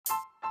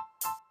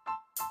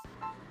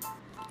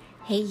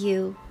Hey,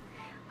 you.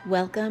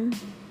 Welcome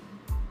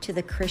to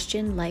the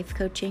Christian Life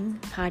Coaching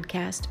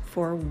Podcast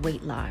for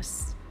Weight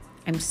Loss.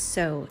 I'm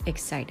so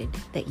excited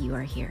that you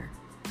are here.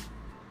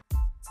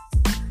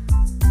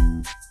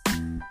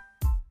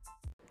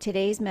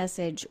 Today's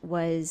message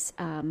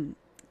came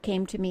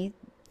to me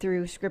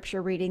through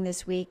scripture reading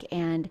this week,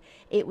 and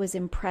it was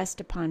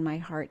impressed upon my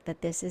heart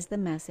that this is the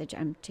message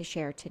I'm to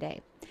share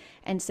today.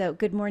 And so,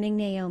 good morning,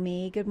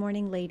 Naomi. Good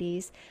morning,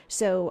 ladies.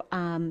 So,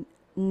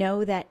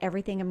 know that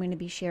everything I'm going to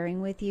be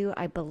sharing with you,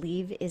 I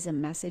believe, is a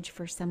message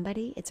for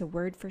somebody. It's a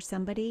word for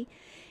somebody.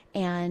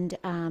 And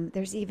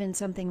there's even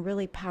something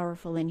really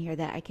powerful in here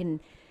that I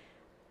can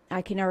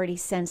already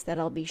sense that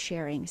I'll be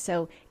sharing.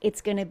 So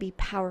it's going to be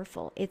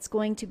powerful. It's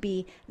going to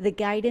be the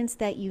guidance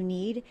that you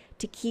need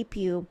to keep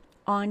you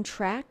on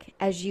track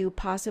as you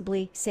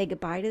possibly say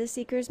goodbye to the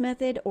Seeker's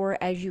Method, or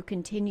as you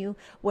continue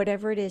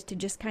whatever it is, to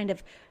just kind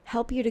of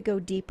help you to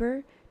go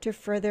deeper, to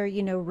further,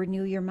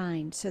 renew your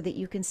mind so that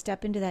you can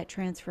step into that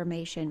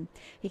transformation.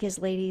 Because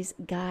ladies,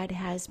 God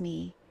has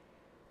me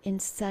in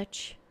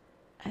such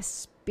a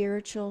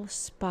spiritual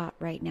spot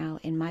right now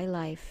in my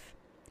life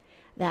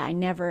that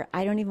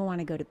I don't even want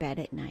to go to bed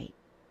at night,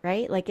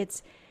 right? Like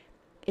it's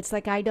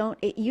like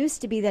it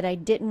used to be that I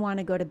didn't want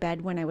to go to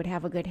bed when I would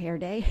have a good hair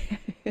day.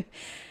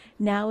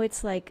 Now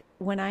it's like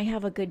when I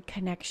have a good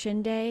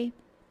connection day,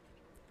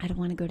 I don't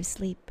want to go to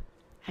sleep.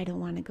 I don't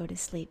want to go to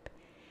sleep.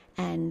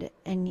 And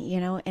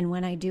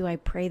when I do, I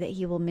pray that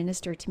he will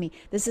minister to me.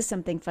 This is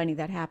something funny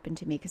that happened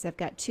to me because I've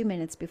got 2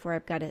 minutes before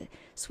I've got to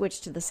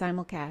switch to the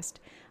simulcast.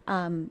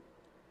 You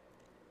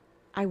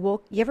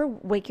ever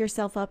wake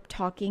yourself up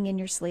talking in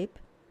your sleep?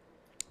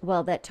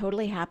 Well, that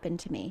totally happened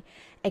to me,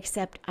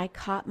 except I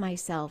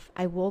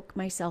woke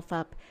myself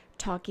up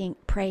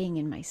praying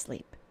in my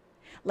sleep,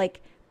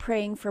 like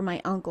praying for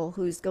my uncle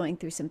who's going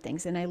through some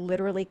things. And I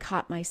literally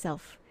caught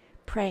myself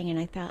praying, and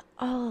I thought,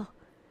 oh,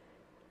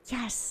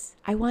 yes,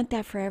 I want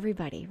that for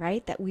everybody,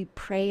 right? That we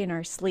pray in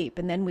our sleep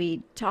and then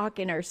we talk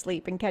in our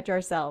sleep and catch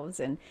ourselves.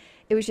 And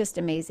it was just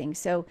amazing.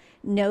 So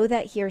know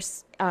that here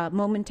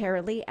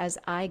momentarily, as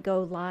I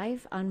go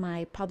live on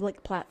my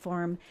public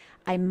platform,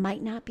 I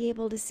might not be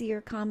able to see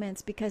your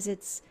comments because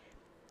it's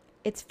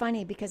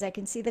funny because I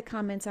can see the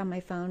comments on my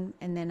phone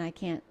and then I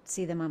can't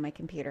see them on my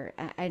computer,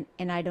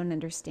 and I don't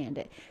understand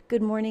it.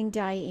 Good morning,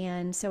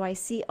 Diane. So I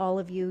see all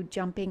of you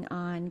jumping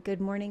on.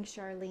 Good morning,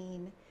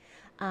 Charlene.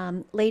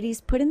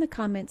 Ladies, put in the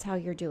comments how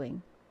you're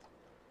doing.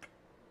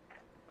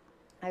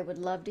 I would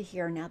love to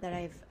hear, now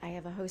that I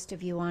have a host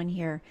of you on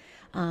here,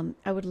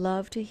 I would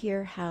love to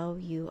hear how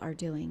you are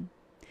doing.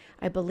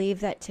 I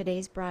believe that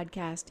today's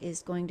broadcast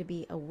is going to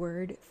be a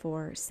word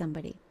for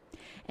somebody.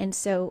 And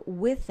so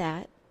with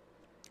that,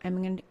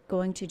 I'm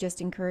going to just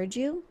encourage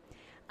you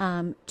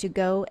to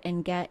go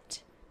and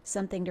get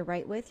something to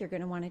write with. You're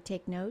going to want to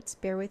take notes.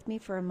 Bear with me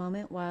for a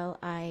moment while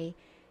I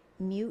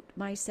mute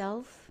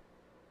myself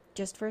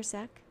just for a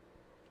sec.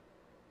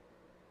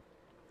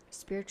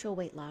 Spiritual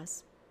weight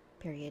loss,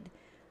 period.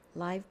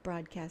 Live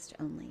broadcast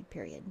only,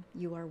 period.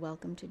 You are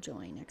welcome to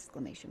join,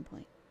 exclamation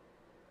point.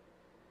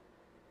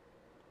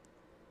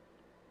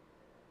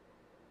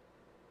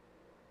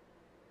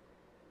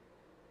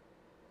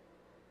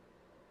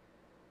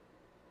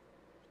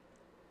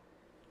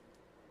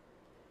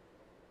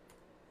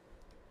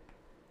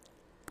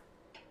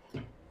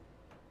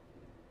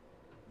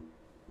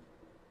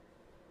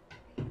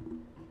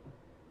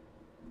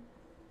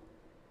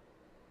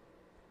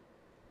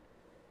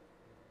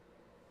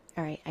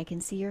 All right, I can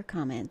see your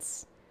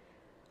comments.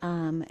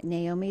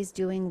 Naomi's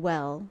doing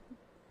well.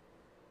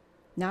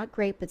 Not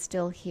great, but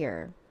still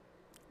here.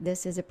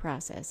 This is a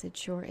process. It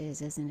sure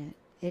is, isn't it?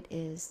 It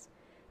is.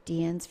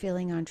 Deanne's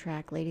feeling on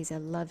track. Ladies, I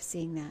love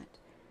seeing that.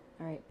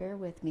 All right, bear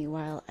with me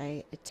while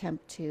I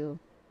attempt to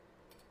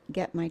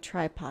get my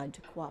tripod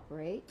to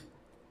cooperate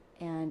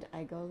and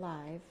I go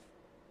live.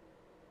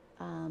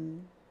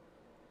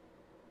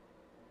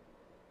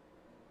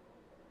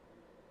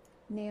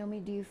 Naomi,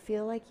 do you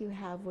feel like you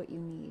have what you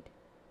need?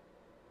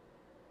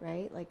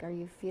 Right? Like, are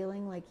you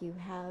feeling like you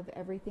have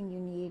everything you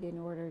need in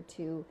order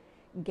to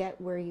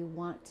get where you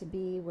want to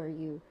be, where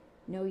you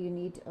know you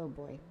need to,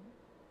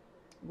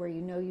 where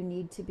you know you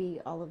need to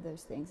be, all of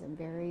those things? I'm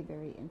very,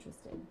 very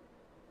interested.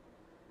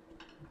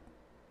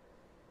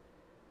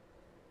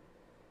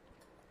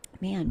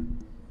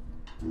 Man.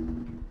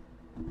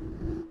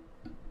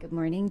 Good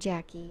morning,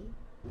 Jackie.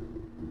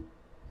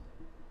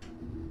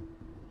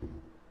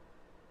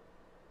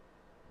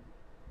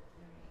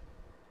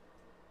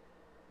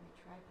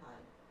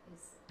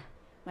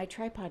 My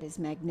tripod is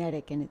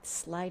magnetic and it's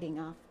sliding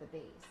off the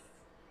base.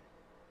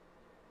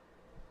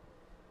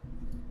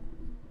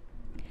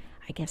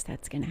 I guess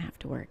that's going to have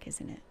to work,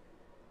 isn't it?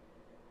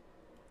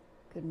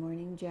 Good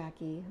morning,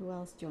 Jackie. Who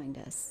else joined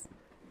us?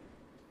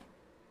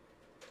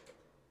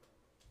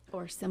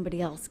 Or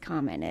somebody else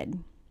commented.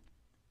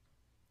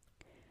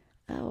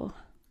 Oh,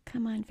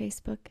 come on,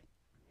 Facebook.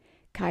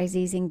 Kai's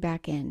easing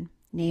back in.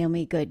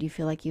 Naomi, good. You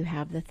feel like you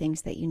have the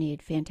things that you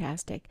need.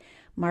 Fantastic.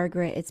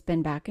 Margaret, it's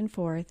been back and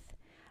forth.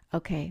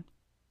 Okay.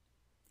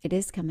 It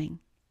is coming.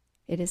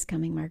 It is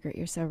coming, Margaret.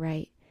 You're so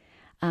right.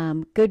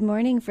 Good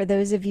morning for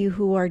those of you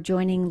who are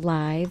joining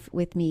live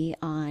with me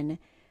on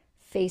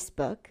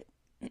Facebook,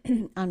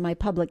 on my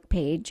public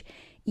page.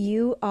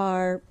 You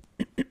are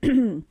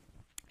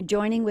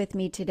joining with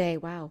me today.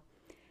 Wow.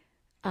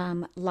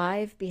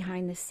 Live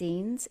behind the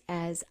scenes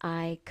as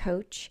I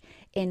coach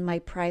in my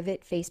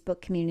private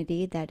Facebook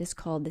community that is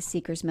called the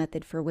Seeker's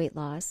Method for Weight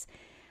Loss.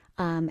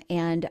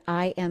 And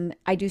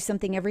I do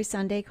something every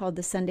Sunday called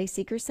the Sunday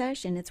Seeker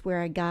Sesh, and it's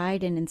where I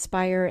guide and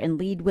inspire and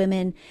lead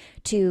women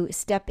to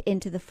step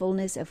into the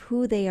fullness of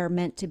who they are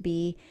meant to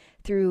be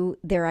through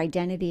their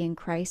identity in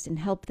Christ and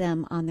help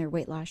them on their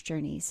weight loss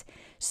journeys.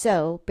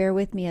 So bear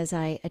with me as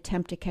I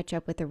attempt to catch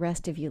up with the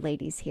rest of you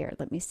ladies here.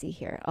 Let me see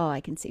here. Oh,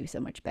 I can see you so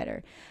much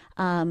better.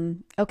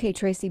 Okay,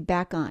 Tracy,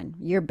 back on.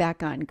 You're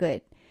back on.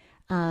 Good.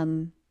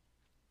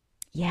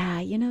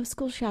 Yeah,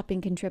 school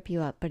shopping can trip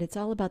you up, but it's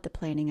all about the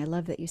planning. I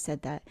love that you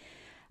said that.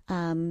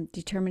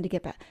 Determined to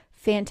get back.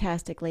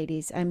 Fantastic,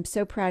 ladies. I'm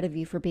so proud of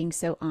you for being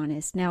so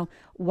honest. Now,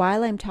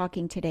 while I'm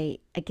talking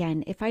today,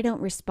 again, if I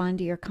don't respond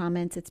to your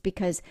comments, it's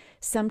because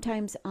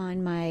sometimes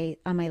on my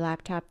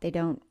laptop they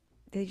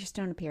just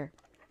don't appear.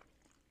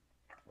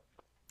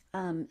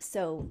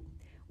 So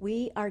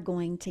we are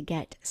going to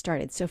get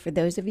started. So for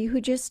those of you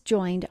who just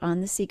joined on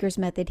the Seeker's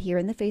Method here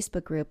in the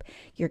Facebook group,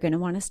 you're going to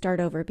want to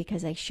start over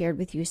because I shared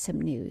with you some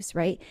news,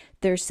 right?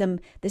 The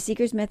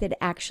Seeker's Method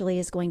actually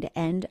is going to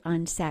end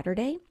on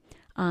Saturday.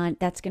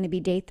 That's going to be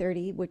day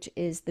 30, which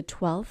is the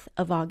 12th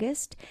of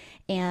August.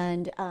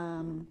 And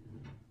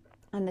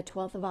on the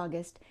 12th of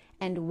August.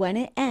 And when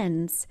it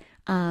ends,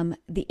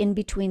 the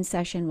in-between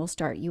session will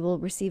start. You will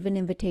receive an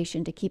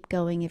invitation to keep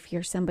going if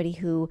you're somebody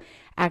who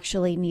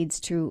actually needs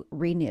to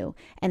renew.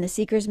 And the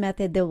Seeker's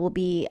Method, there will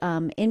be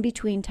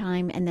in-between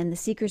time, and then the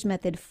Seeker's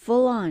Method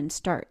full-on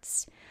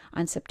starts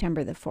on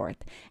September the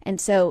 4th. And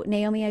so,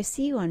 Naomi, I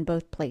see you on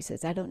both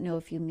places. I don't know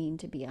if you mean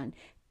to be on.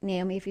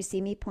 Naomi, if you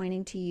see me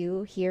pointing to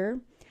you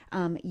here,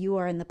 you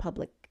are in the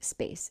public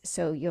space.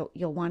 So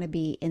you'll want to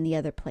be in the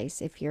other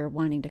place if you're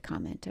wanting to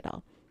comment at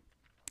all.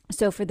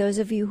 So for those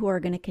of you who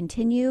are going to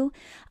continue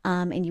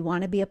and you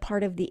want to be a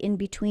part of the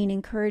in-between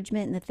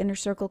encouragement and the thinner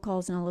circle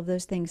calls and all of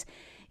those things,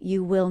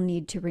 you will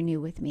need to renew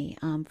with me.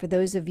 For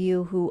those of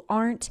you who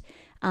aren't,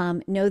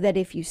 know that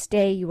if you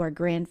stay, you are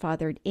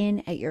grandfathered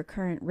in at your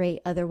current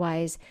rate.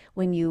 Otherwise,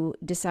 when you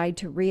decide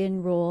to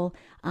re-enroll,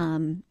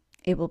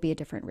 it will be a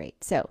different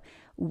rate. So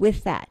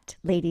with that,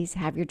 ladies,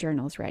 have your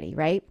journals ready,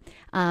 right?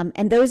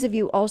 And those of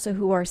you also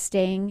who are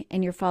staying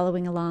and you're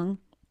following along,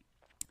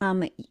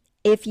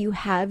 if you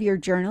have your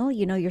journal,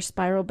 your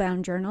spiral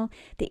bound journal,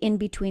 the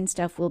in-between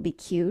stuff will be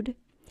cued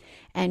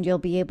and you'll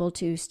be able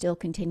to still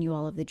continue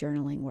all of the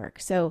journaling work.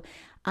 So,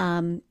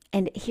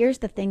 and here's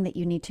the thing that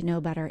you need to know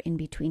about our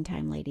in-between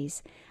time,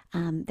 ladies.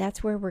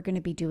 That's where we're going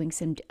to be doing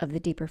some of the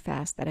deeper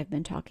fast that I've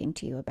been talking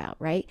to you about,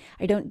 right?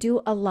 I don't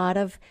do a lot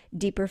of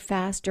deeper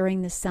fast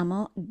during the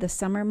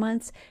summer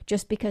months,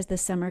 just because the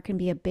summer can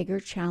be a bigger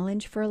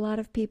challenge for a lot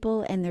of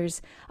people, and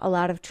there's a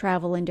lot of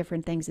travel and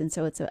different things, and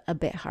so it's a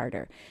bit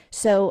harder.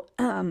 So,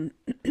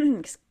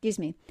 excuse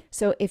me.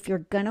 So if you're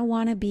gonna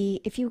want to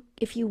be, if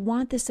you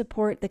want the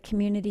support, the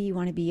community, you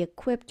want to be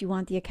equipped, you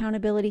want the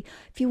accountability,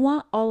 if you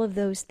want all of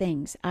those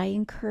things, I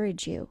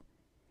encourage you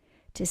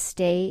to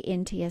stay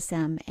in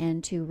TSM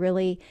and to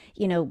really,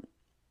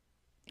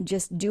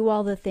 just do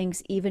all the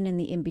things even in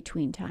the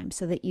in-between time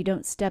so that you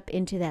don't step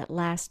into that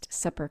Last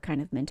Supper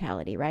kind of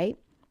mentality, right?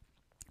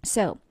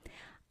 So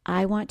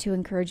I want to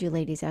encourage you,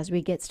 ladies, as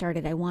we get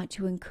started, I want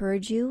to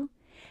encourage you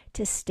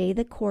to stay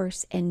the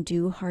course and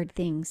do hard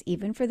things,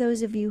 even for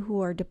those of you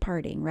who are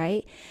departing,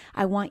 right?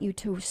 I want you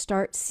to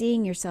start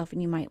seeing yourself,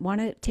 and you might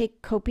want to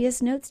take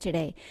copious notes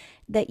today,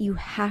 that you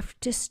have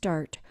to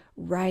start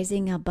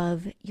rising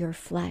above your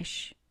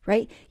flesh,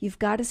 right? You've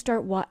got to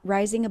start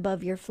rising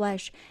above your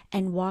flesh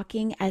and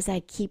walking, as I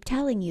keep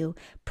telling you,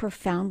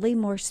 profoundly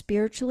more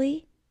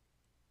spiritually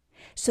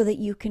so that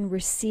you can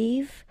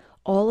receive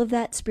all of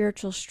that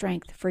spiritual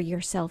strength for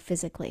yourself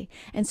physically.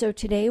 And so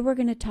today we're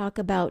going to talk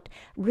about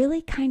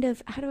really kind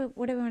of,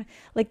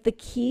 like the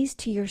keys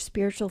to your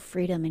spiritual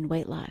freedom in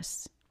weight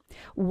loss.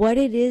 What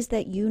it is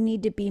that you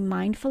need to be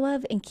mindful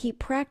of and keep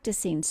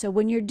practicing. So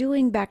when you're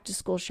doing back to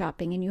school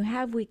shopping and you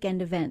have weekend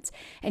events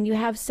and you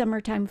have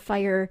summertime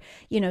fire,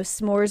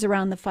 s'mores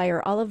around the fire,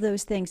 all of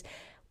those things,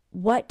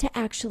 what to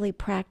actually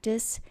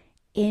practice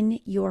in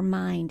your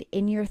mind,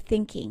 in your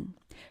thinking,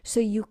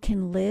 so you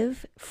can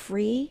live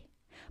free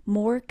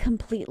more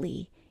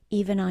completely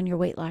even on your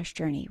weight loss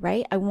journey,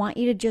 right? I want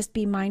you to just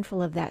be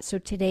mindful of that. So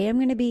today I'm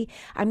going to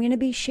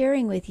be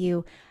sharing with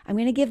you, I'm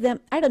going to give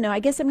them, I don't know, I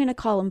guess I'm going to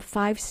call them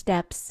 5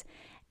 steps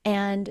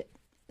and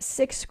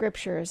 6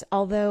 scriptures.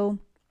 Although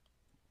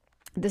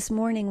this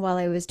morning while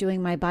I was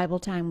doing my Bible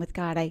time with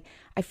God, I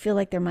feel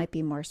like there might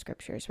be more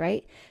scriptures,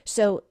 right?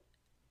 So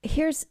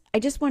I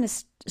just want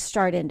to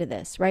start into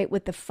this, right?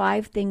 With the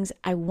 5 things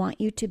I want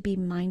you to be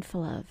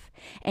mindful of.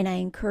 And I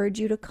encourage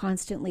you to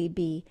constantly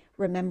be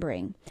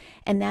remembering.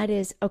 And that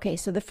is, okay,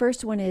 so the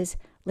first one is,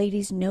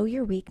 ladies, know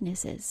your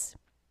weaknesses.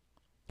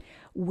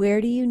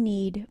 Where do you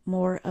need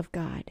more of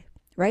God?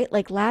 Right?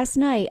 Like last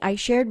night, I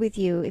shared with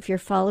you, if you're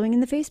following in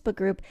the Facebook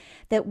group,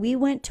 that we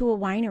went to a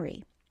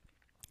winery.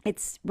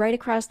 It's right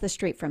across the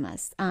street from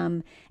us.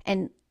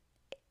 And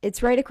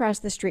it's right across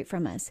the street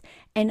from us.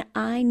 And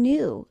I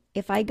knew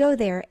if I go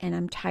there and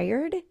I'm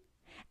tired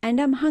and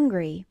I'm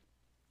hungry,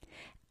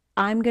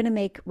 I'm going to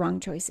make wrong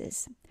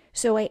choices.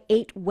 So I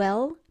ate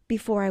well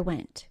before I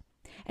went.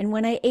 And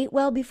when I ate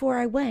well before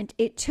I went,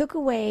 it took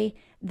away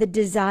the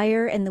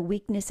desire and the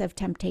weakness of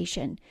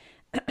temptation.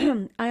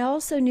 I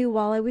also knew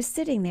while I was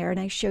sitting there and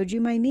I showed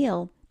you my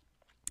meal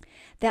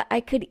that I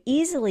could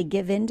easily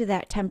give in to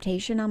that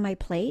temptation on my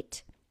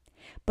plate.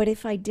 But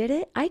if I did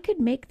it, I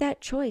could make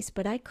that choice,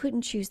 but I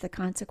couldn't choose the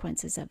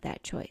consequences of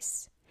that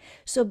choice.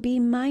 So be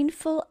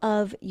mindful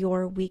of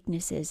your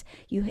weaknesses.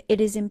 It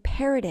is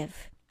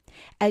imperative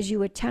as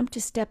you attempt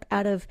to step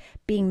out of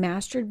being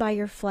mastered by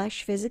your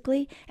flesh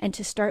physically and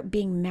to start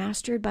being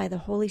mastered by the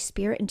Holy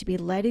Spirit and to be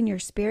led in your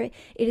spirit,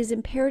 it is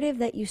imperative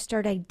that you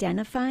start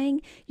identifying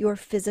your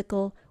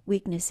physical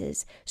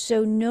weaknesses.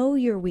 So know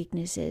your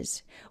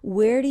weaknesses.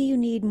 Where do you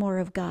need more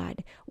of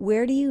God?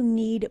 Where do you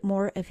need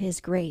more of His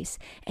grace?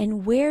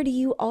 And where do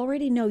you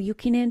already know, you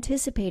can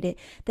anticipate it,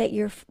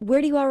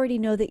 where do you already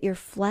know that your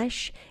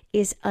flesh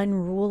is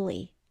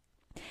unruly?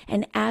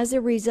 And as a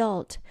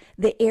result,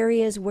 the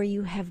areas where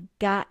you have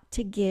got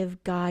to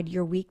give God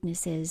your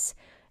weaknesses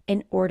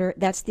in order,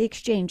 that's the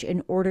exchange,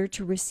 in order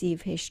to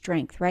receive His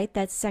strength, right?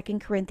 That's 2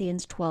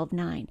 Corinthians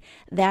 12:9.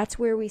 That's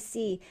where we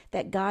see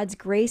that God's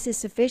grace is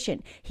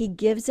sufficient. He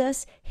gives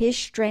us His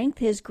strength,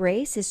 His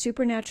grace, His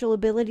supernatural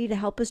ability to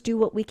help us do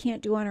what we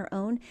can't do on our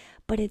own.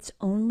 But it's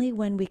only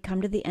when we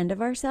come to the end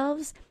of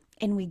ourselves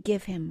and we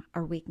give Him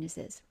our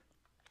weaknesses.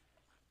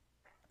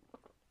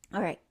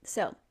 All right,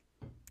 so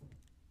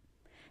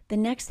the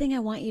next thing I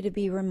want you to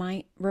be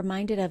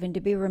reminded of and to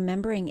be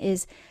remembering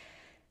is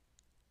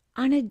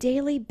on a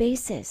daily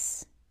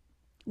basis,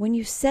 when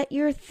you set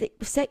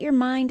your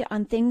mind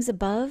on things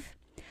above,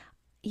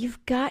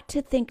 you've got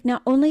to think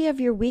not only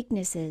of your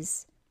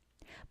weaknesses,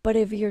 but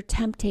of your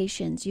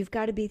temptations. You've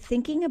got to be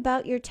thinking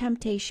about your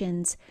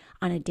temptations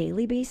on a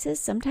daily basis,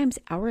 sometimes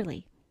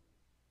hourly,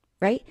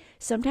 right?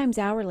 Sometimes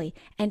hourly,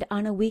 and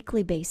on a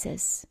weekly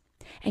basis.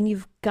 And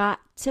you've got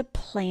to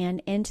plan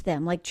into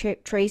them, like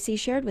Tracy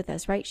shared with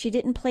us, right? She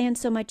didn't plan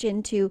so much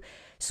into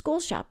school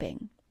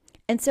shopping.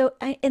 And so,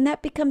 and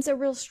that becomes a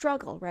real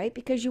struggle, right?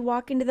 Because you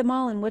walk into the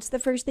mall and what's the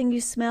first thing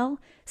you smell?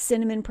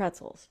 Cinnamon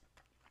pretzels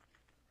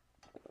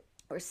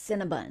or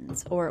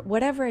Cinnabons or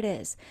whatever it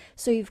is.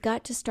 So you've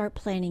got to start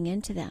planning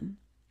into them.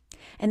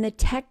 And the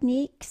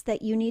techniques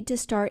that you need to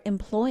start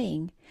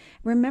employing,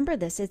 remember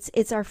this,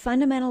 it's our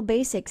fundamental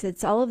basics.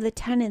 It's all of the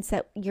tenets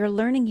that you're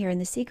learning here in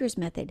the Seeker's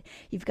Method.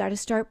 You've got to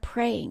start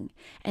praying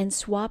and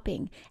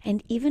swapping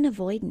and even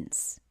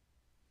avoidance.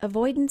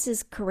 Avoidance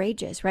is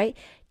courageous, right?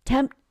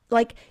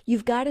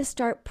 You've got to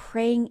start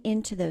praying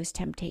into those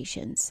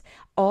temptations.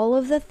 All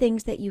of the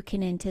things that you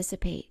can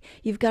anticipate.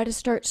 You've got to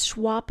start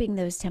swapping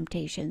those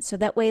temptations. So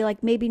that way,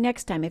 like maybe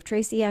next time, if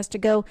Tracy has to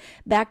go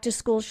back to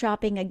school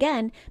shopping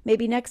again,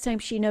 maybe next time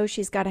she knows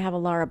she's got to have a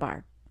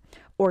Larabar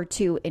or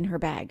two in her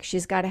bag.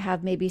 She's got to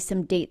have maybe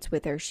some dates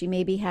with her. She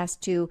maybe has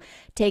to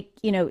take,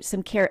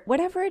 some carrot,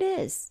 whatever it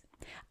is.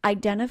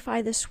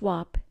 Identify the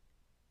swap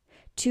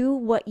to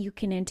what you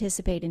can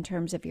anticipate in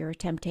terms of your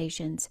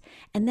temptations.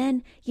 And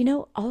then,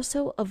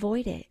 also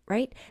avoid it,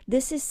 right?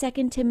 This is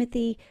 2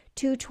 Timothy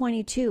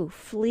 2:22,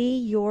 flee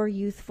your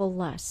youthful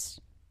lusts.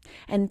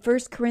 And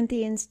 1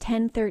 Corinthians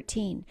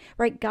 10:13,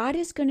 right? God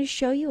is going to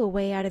show you a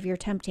way out of your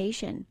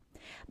temptation,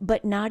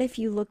 but not if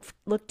you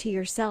look to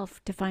yourself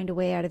to find a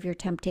way out of your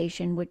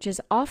temptation, which is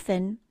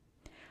often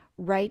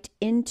right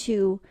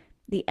into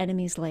the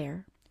enemy's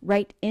lair.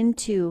 Right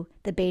into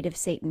the bait of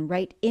Satan,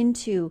 right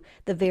into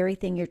the very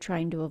thing you're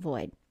trying to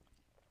avoid.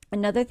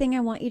 Another thing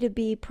I want you to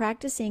be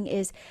practicing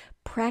is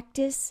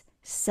practice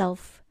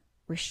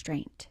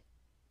self-restraint.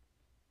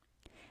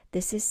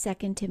 This is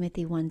 2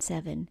 Timothy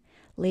 1:7.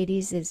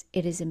 Ladies,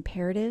 it is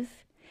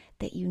imperative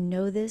that you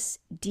know this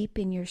deep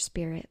in your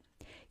spirit.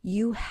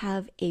 You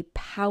have a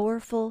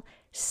powerful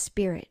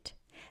spirit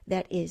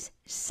that is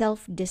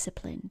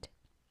self-disciplined.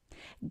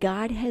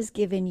 God has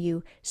given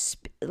you,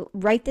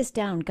 write this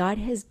down, God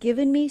has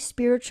given me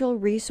spiritual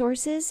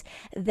resources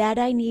that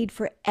I need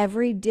for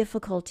every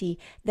difficulty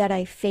that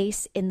I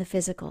face in the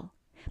physical.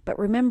 But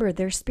remember,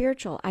 they're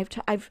spiritual.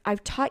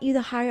 I've taught you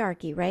the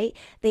hierarchy, right?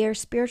 They are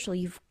spiritual.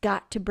 You've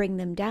got to bring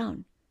them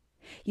down.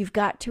 You've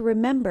got to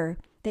remember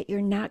that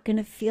you're not going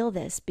to feel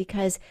this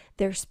because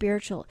they're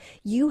spiritual.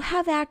 You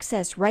have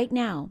access right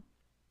now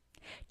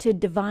to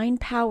divine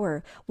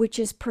power, which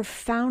is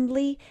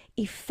profoundly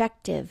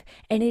effective,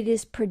 and it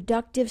is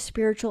productive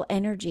spiritual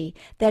energy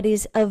that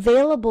is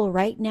available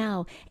right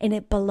now, and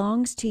it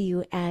belongs to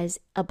you as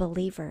a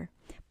believer.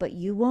 But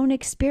you won't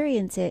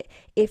experience it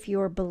if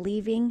you're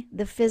believing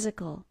the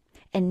physical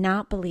and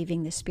not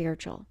believing the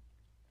spiritual.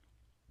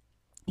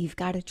 You've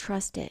got to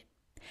trust it.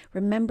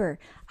 Remember,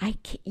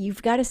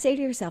 you've got to say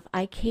to yourself,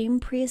 I came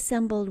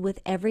pre-assembled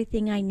with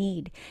everything I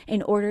need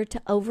in order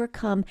to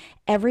overcome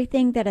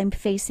everything that I'm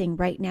facing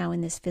right now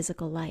in this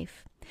physical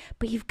life.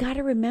 But you've got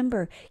to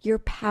remember, your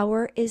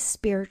power is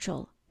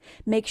spiritual.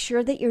 Make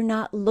sure that you're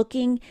not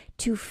looking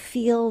to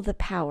feel the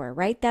power,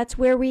 right? That's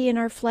where we in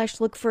our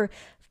flesh look for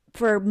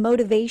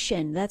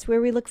motivation. That's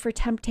where we look for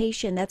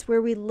temptation. That's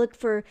where we look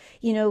for,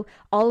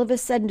 all of a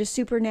sudden to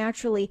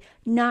supernaturally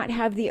not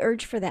have the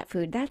urge for that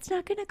food. That's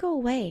not going to go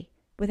away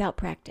without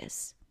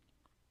practice.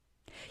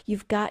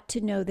 You've got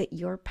to know that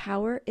your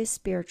power is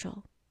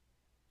spiritual.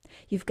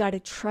 You've got to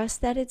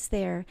trust that it's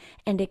there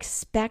and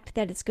expect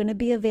that it's going to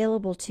be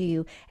available to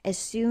you as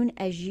soon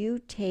as you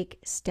take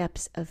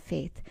steps of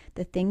faith.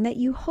 The thing that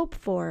you hope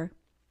for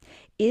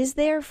is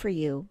there for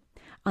you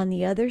on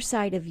the other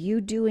side of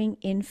you doing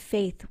in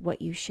faith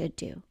what you should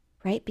do,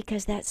 right?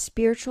 Because that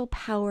spiritual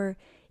power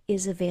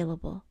is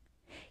available.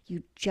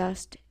 You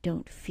just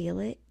don't feel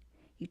it.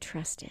 You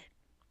trust it.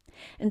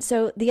 And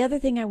so the other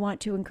thing I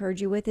want to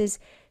encourage you with is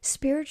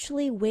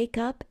spiritually wake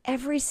up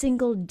every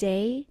single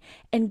day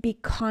and be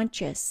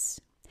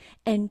conscious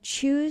and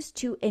choose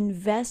to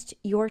invest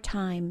your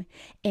time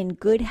in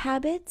good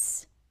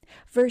habits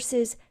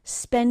versus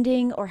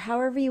spending, or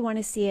however you want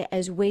to see it,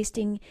 as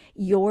wasting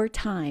your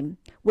time,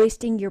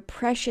 wasting your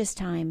precious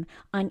time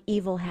on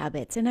evil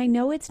habits. And I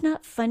know it's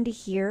not fun to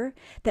hear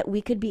that we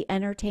could be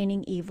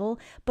entertaining evil,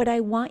 but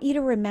I want you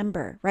to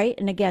remember, right?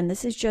 And again,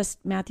 this is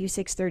just Matthew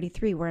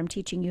 6:33, where I'm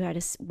teaching you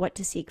what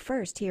to seek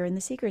first here in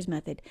the Seeker's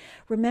Method.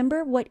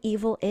 Remember what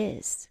evil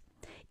is.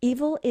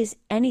 Evil is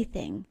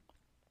anything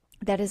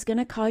that is going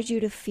to cause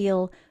you to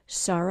feel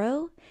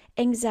sorrow,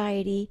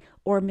 anxiety,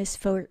 or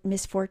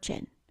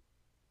misfortune.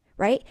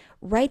 Right?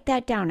 Write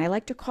that down. I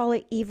like to call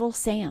it Evil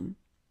Sam.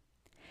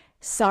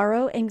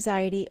 Sorrow,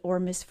 anxiety, or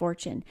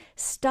misfortune.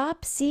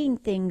 Stop seeing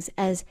things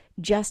as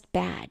just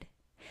bad.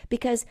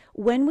 Because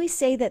when we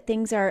say that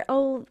things are,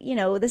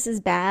 this is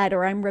bad,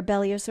 or I'm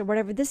rebellious, or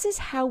whatever, this is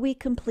how we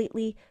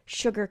completely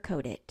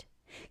sugarcoat it.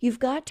 You've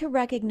got to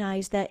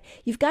recognize that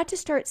you've got to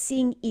start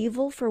seeing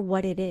evil for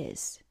what it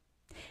is.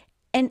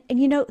 And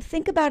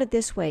think about it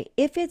this way.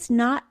 If it's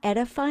not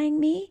edifying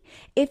me,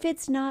 if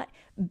it's not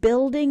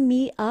building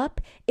me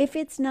up, if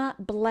it's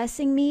not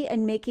blessing me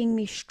and making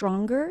me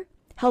stronger,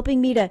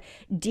 helping me to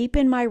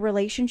deepen my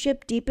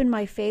relationship, deepen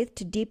my faith,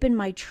 to deepen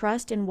my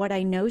trust in what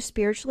I know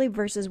spiritually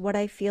versus what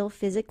I feel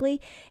physically,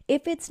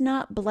 if it's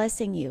not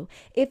blessing you,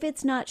 if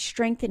it's not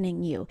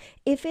strengthening you,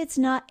 if it's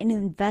not an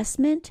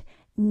investment,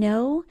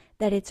 know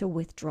that it's a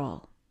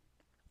withdrawal.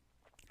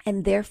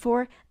 And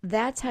therefore,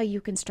 that's how you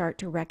can start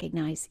to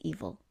recognize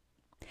evil.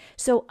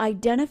 So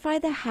identify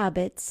the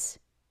habits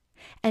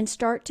and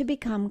start to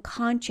become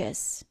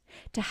conscious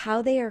to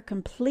how they are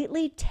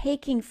completely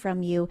taking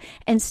from you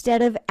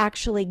instead of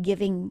actually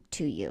giving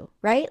to you,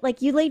 right?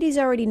 Like you ladies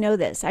already know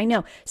this. I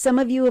know some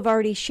of you have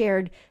already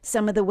shared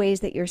some of the ways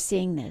that you're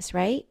seeing this,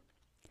 right?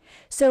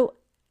 So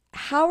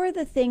how are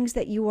the things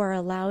that you are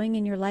allowing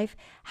in your life,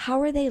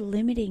 how are they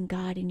limiting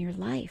God in your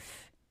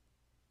life?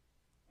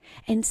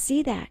 And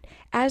see that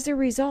as a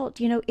result,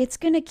 it's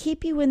going to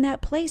keep you in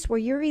that place where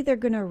you're either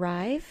going to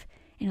arrive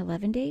in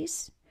 11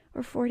 days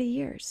or 40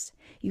 years.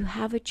 You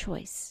have a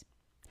choice.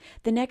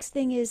 The next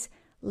thing is,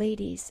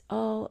 ladies,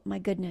 oh my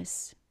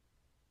goodness.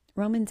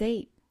 Romans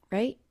 8,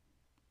 right?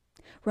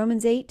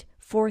 Romans 8,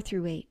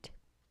 4-8.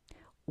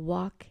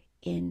 Walk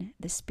in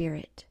the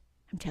Spirit.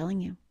 I'm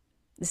telling you.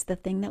 This is the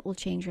thing that will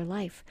change your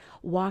life.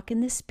 Walk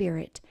in the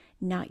Spirit,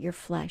 not your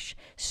flesh.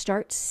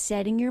 Start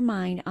setting your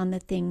mind on the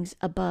things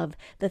above,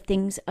 the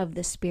things of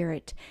the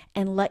Spirit.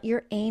 And let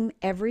your aim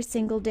every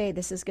single day,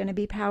 this is going to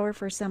be power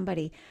for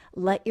somebody,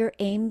 let your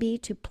aim be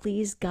to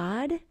please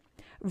God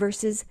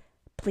versus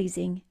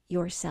pleasing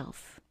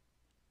yourself.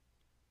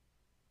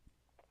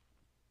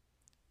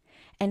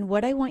 And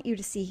what I want you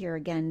to see here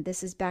again,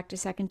 this is back to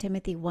 2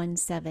 Timothy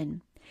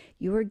 1:7.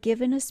 You are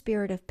given a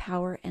spirit of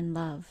power and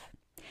love.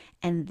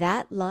 And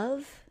that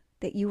love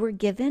that you were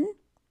given,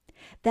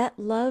 that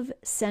love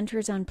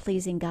centers on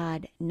pleasing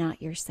God,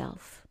 not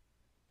yourself.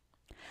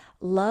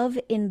 Love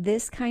in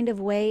this kind of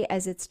way,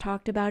 as it's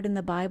talked about in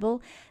the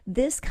Bible,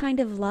 this kind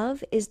of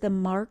love is the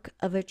mark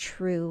of a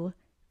true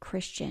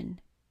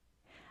Christian.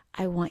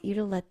 I want you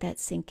to let that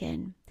sink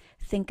in.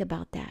 Think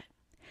about that.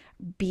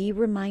 Be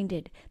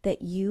reminded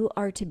that you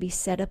are to be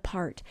set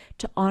apart,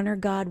 to honor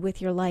God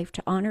with your life,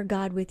 to honor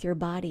God with your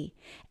body,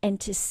 and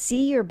to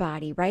see your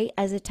body, right,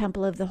 as a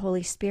temple of the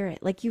Holy Spirit.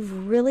 Like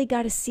you've really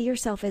got to see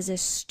yourself as a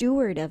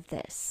steward of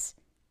this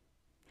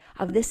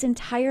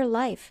entire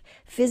life,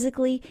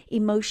 physically,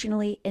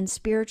 emotionally, and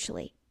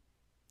spiritually.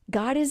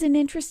 God isn't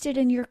interested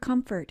in your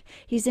comfort.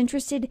 He's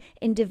interested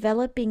in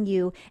developing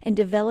you and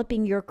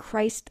developing your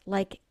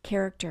Christ-like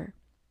character.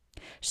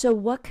 So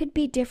what could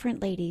be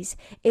different, ladies,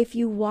 if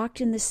you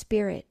walked in the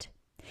Spirit?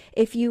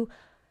 If you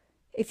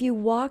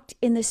walked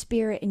in the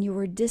Spirit and you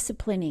were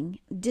disciplining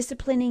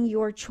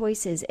your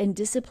choices and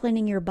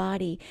disciplining your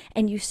body,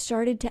 and you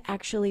started to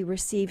actually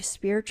receive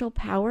spiritual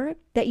power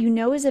that you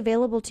know is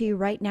available to you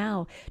right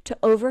now to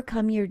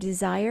overcome your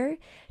desire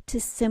to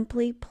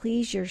simply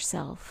please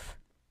yourself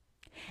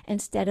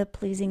instead of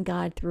pleasing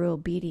God through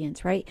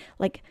obedience, right?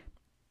 Like,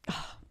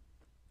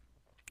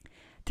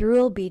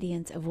 through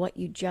obedience of what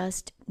you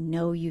just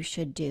know you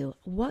should do.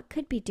 What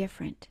could be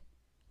different?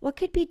 What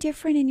could be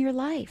different in your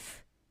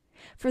life?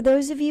 For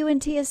those of you in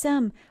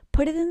TSM,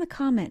 put it in the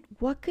comment.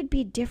 What could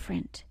be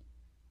different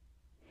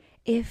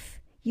if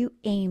you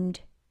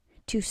aimed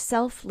to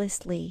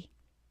selflessly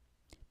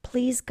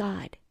please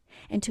God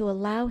and to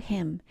allow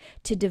Him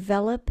to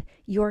develop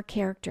your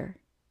character,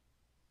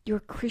 your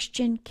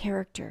Christian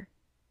character?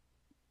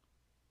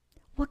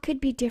 What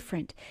could be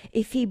different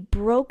if He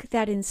broke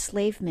that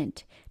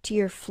enslavement to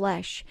your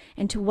flesh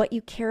and to what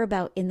you care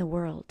about in the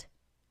world?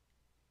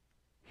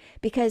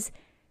 Because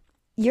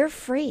you're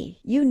free.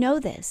 You know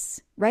this,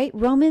 right?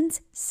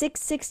 Romans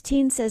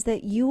 6:16 says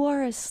that you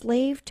are a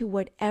slave to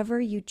whatever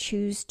you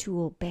choose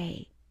to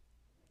obey,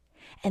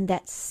 and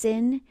that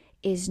sin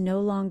is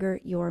no longer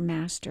your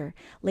master.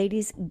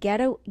 Ladies, get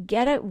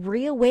a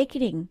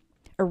reawakening,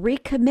 a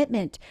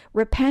recommitment.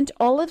 Repent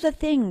all of the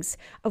things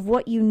of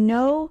what you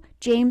know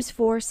James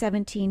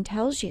 4:17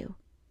 tells you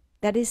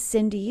that is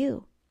sin to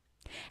you.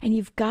 And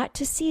you've got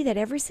to see that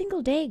every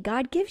single day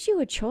God gives you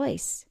a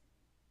choice.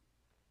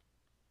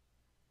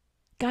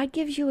 God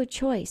gives you a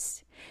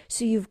choice.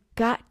 So you've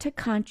got to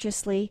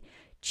consciously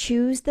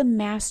choose the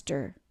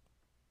master.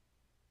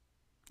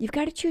 You've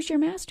got to choose your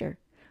master.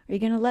 Are you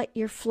going to let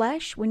your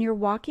flesh, when you're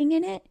walking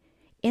in it,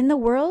 in the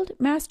world,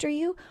 master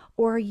you?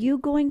 Or are you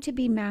going to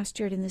be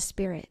mastered in the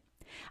Spirit?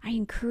 I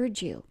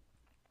encourage you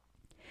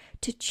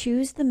to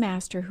choose the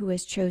master who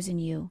has chosen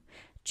you.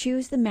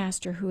 Choose the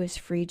master who has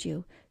freed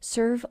you.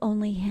 Serve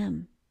only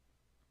Him.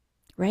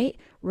 Right?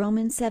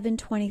 Romans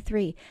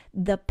 7:23.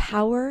 The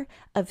power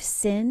of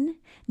sin,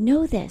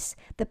 know this,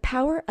 the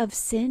power of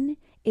sin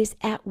is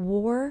at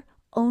war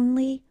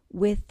only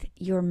with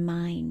your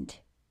mind.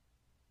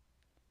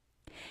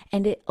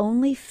 And it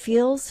only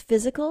feels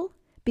physical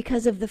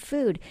because of the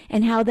food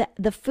and how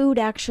the food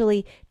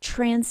actually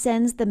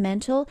transcends the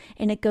mental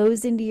and it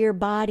goes into your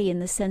body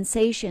and the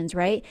sensations,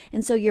 right?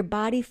 And so your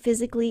body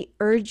physically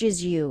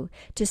urges you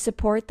to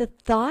support the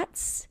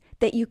thoughts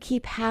that you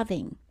keep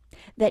having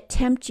that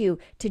tempt you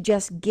to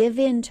just give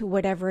in to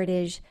whatever it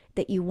is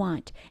that you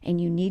want.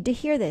 And you need to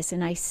hear this.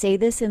 And I say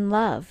this in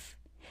love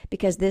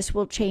because this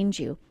will change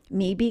you.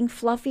 Me being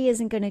fluffy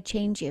isn't going to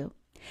change you.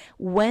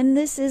 When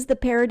this is the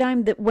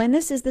paradigm, when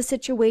this is the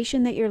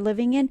situation that you're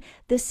living in,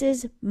 this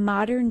is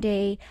modern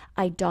day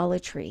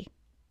idolatry,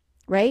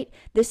 right?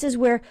 This is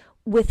where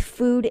with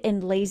food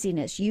and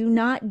laziness, you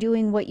not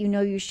doing what you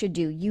know you should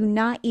do, you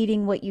not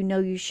eating what you know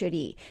you should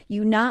eat,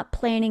 you not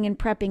planning and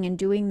prepping and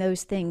doing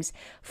those things.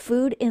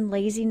 Food and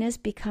laziness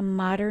become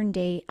modern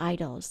day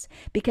idols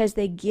because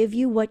they give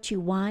you what you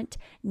want,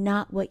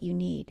 not what you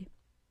need.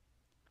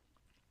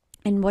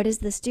 And what does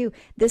this do?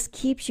 This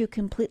keeps you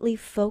completely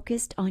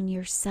focused on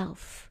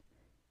yourself.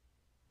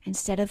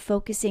 Instead of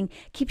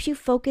keeps you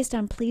focused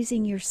on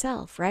pleasing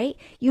yourself, right?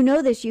 You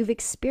know this, you've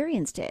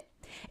experienced it.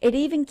 It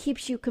even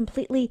keeps you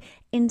completely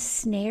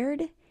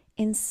ensnared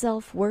in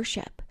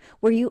self-worship,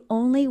 where you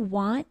only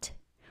want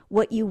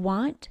what you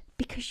want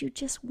because you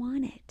just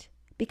want it,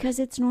 because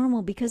it's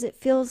normal, because it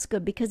feels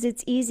good, because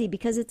it's easy,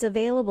 because it's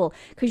available,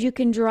 because you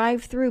can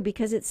drive through,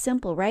 because it's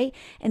simple, right?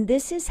 And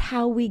this is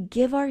how we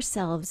give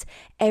ourselves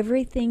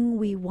everything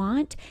we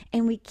want,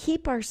 and we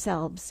keep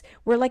ourselves.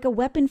 We're like a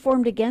weapon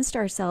formed against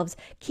ourselves,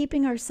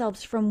 keeping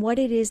ourselves from what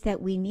it is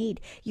that we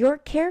need. Your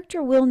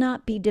character will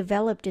not be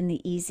developed in the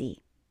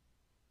easy.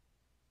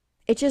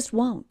 It just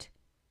won't.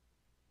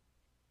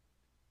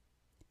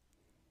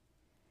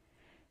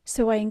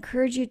 So I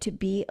encourage you to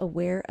be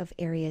aware of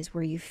areas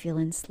where you feel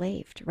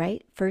enslaved,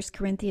 right? 1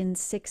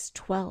 Corinthians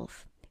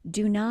 6:12.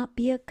 Do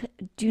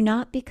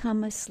not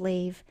become a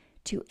slave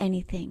to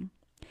anything.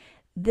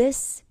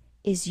 This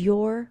is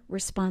your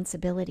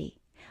responsibility.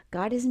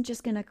 God isn't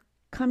just going to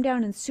come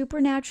down and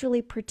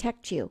supernaturally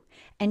protect you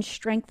and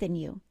strengthen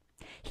you.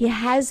 He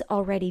has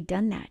already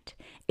done that.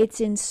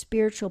 It's in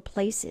spiritual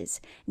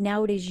places.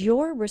 Now it is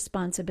your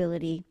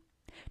responsibility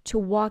to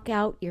walk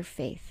out your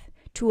faith,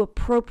 to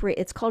appropriate.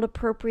 It's called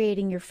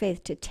appropriating your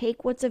faith, to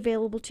take what's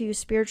available to you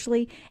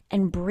spiritually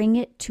and bring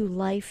it to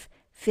life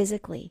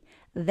physically.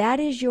 That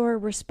is your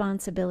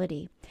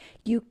responsibility.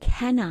 You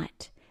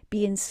cannot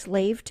be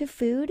enslaved to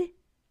food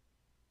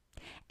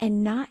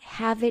and not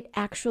have it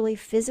actually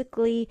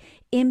physically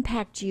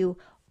impact you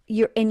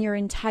in your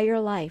entire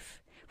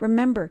life.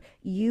 Remember,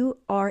 you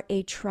are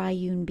a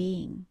triune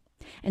being.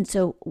 And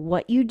so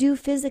what you do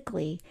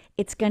physically,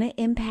 it's going to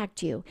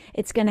impact you.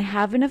 It's going to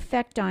have an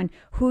effect on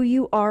who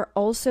you are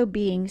also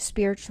being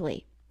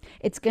spiritually.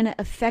 It's going to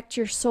affect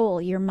your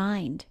soul, your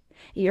mind.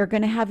 You're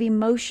going to have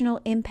emotional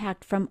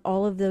impact from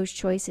all of those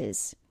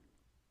choices.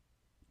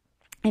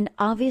 And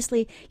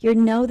obviously, you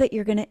know that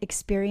you're going to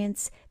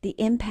experience the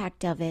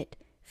impact of it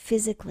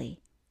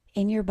physically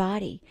in your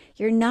body.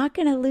 You're not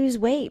going to lose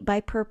weight by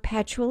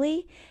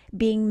perpetually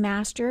being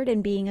mastered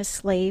and being a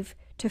slave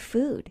to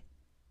food.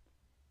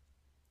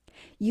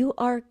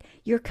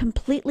 You're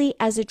completely,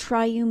 as a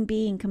triune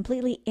being,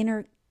 completely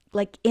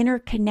like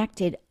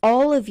interconnected.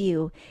 All of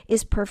you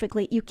is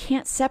perfectly, you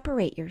can't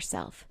separate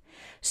yourself.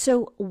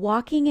 So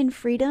walking in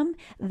freedom,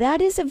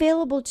 that is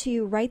available to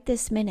you right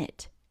this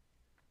minute.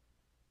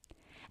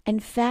 In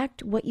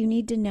fact, what you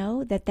need to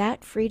know,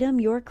 that freedom,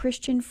 your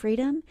Christian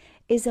freedom,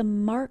 is a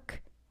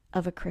mark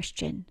of a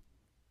Christian.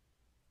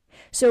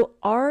 So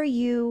are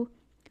you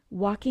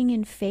walking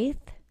in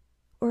faith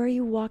or are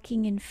you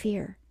walking in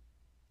fear?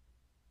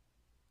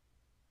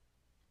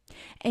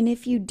 And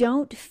if you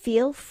don't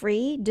feel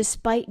free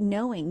despite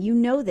knowing, you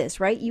know this,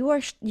 right?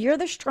 You're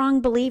the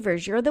strong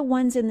believers. You're the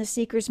ones in the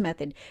seeker's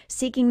method,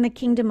 seeking the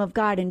kingdom of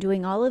God and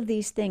doing all of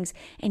these things.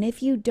 And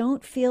if you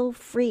don't feel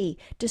free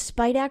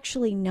despite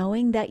actually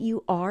knowing that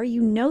you are,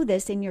 you know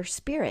this in your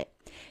spirit.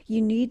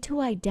 You need to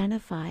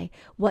identify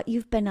what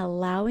you've been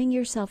allowing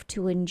yourself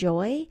to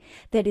enjoy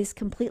that is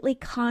completely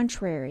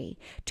contrary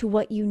to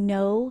what you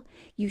know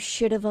you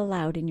should have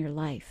allowed in your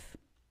life.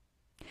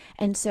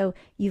 And so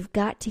you've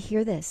got to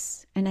hear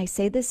this. And I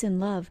say this in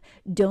love.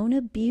 Don't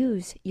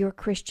abuse your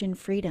Christian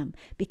freedom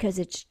because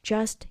it's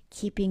just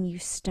keeping you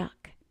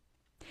stuck.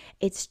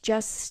 It's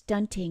just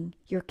stunting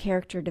your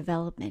character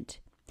development.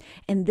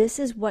 And this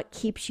is what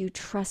keeps you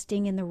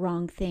trusting in the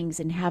wrong things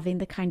and having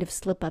the kind of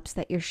slip-ups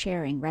that you're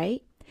sharing,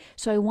 right?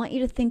 So I want you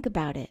to think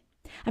about it.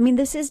 I mean,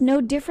 this is no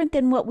different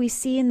than what we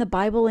see in the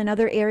Bible and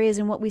other areas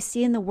and what we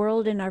see in the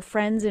world and our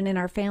friends and in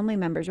our family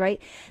members,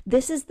 right?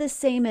 This is the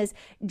same as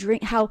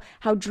how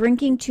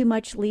drinking too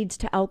much leads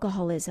to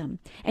alcoholism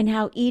and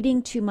how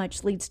eating too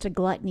much leads to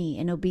gluttony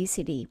and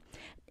obesity.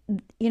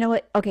 You know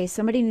what? Okay,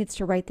 somebody needs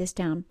to write this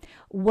down.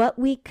 What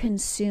we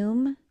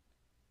consume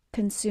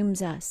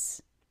consumes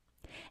us,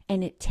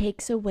 and it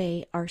takes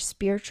away our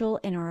spiritual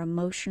and our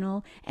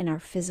emotional and our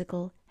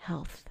physical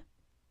health.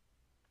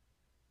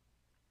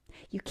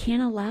 You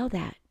can't allow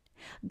that.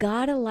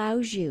 God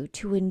allows you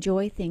to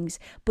enjoy things,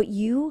 but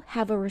you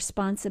have a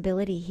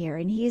responsibility here,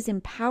 and He has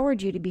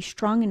empowered you to be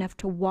strong enough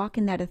to walk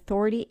in that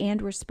authority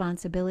and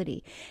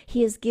responsibility.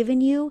 He's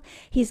given you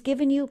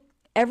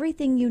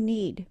everything you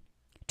need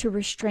to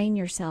restrain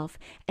yourself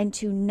and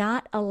to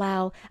not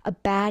allow a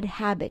bad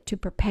habit to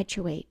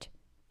perpetuate,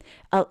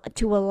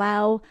 to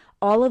allow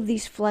all of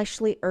these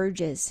fleshly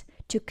urges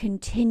to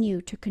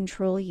continue to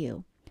control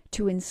you,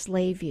 to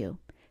enslave you,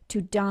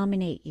 to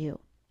dominate you.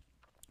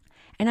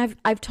 And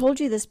I've told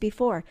you this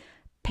before.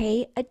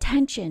 Pay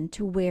attention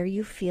to where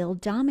you feel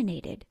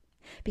dominated.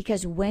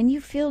 Because when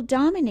you feel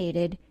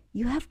dominated,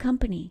 you have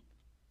company.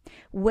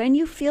 When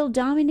you feel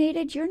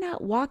dominated, you're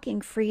not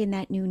walking free in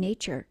that new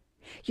nature.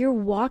 You're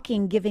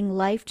walking giving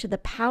life to the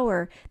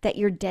power that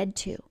you're dead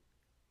to.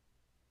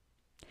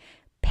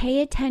 Pay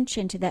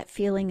attention to that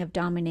feeling of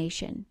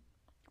domination,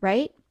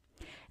 right?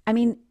 I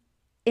mean,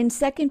 in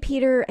 2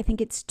 Peter, I think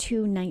it's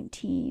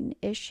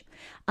 2:19-ish,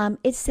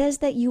 it says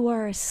that you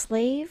are a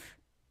slave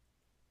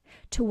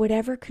to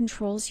whatever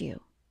controls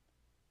you.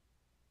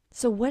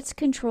 So what's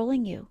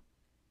controlling you?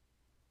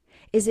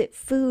 Is it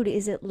food?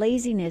 Is it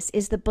laziness?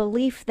 Is the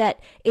belief that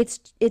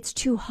it's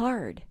too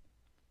hard?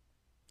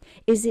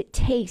 Is it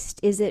taste?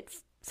 Is it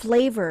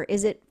flavor?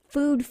 Is it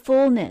food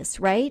fullness,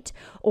 right?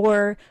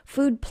 Or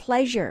food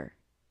pleasure?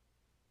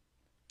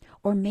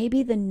 Or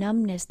maybe the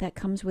numbness that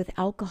comes with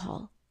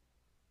alcohol.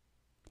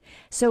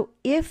 So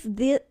if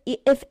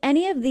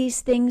any of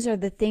these things are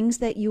the things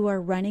that you are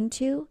running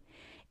to,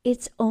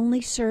 it's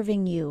only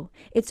serving you.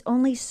 It's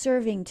only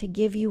serving to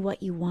give you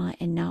what you want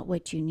and not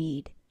what you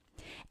need.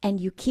 And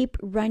you keep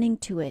running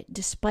to it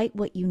despite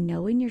what you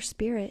know in your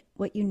spirit,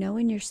 and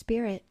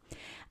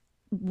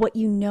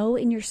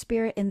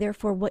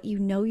therefore what you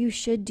know you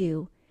should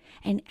do.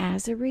 And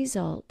as a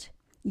result,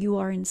 you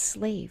are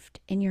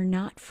enslaved and you're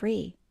not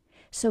free.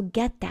 So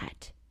get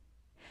that.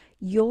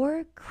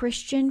 Your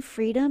Christian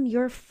freedom,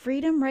 your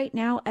freedom right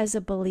now as a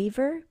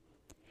believer,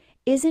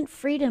 isn't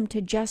freedom to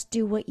just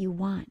do what you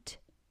want.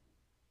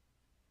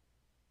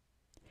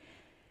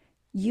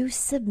 You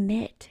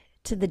submit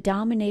to the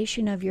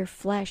domination of your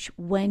flesh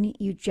when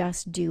you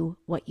just do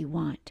what you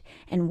want.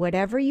 And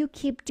whatever you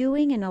keep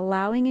doing and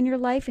allowing in your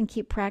life and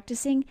keep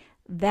practicing,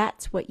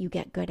 that's what you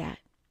get good at.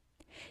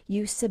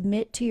 You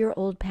submit to your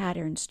old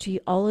patterns, to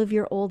all of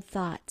your old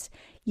thoughts.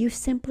 You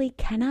simply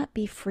cannot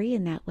be free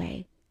in that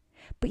way.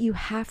 But you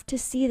have to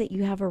see that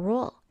you have a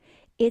role.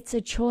 It's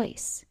a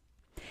choice.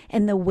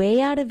 And the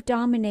way out of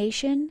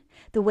domination,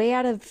 the way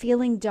out of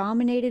feeling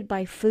dominated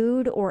by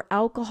food or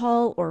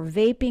alcohol or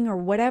vaping or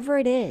whatever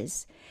it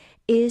is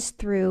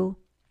through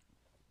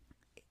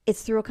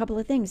a couple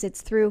of things.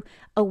 It's through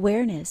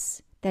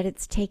awareness that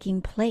it's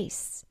taking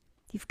place.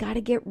 You've got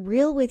to get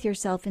real with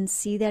yourself and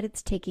see that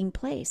it's taking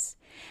place.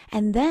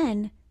 And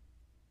then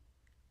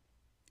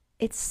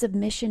it's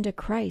submission to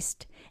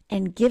Christ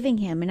and giving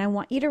Him, and I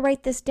want you to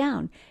write this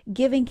down,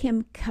 giving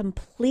Him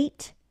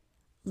complete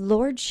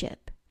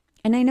lordship.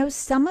 And I know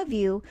some of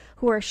you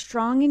who are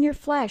strong in your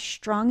flesh,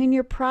 strong in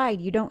your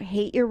pride, you don't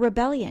hate your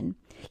rebellion.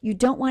 You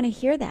don't want to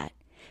hear that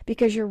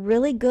because you're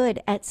really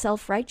good at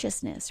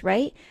self-righteousness,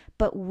 right?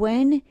 But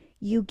when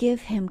you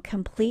give Him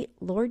complete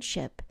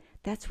lordship,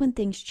 that's when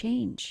things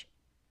change.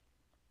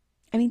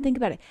 I mean, think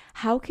about it.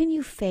 How can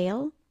you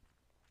fail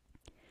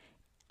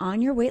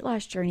on your weight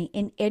loss journey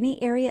in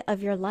any area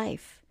of your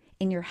life,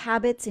 in your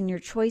habits, in your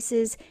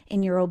choices,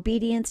 in your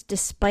obedience,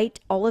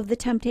 despite all of the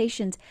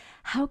temptations,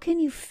 how can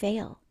you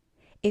fail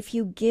if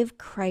you give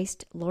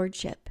Christ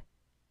lordship?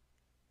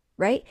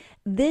 Right?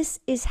 This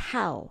is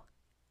how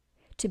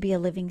to be a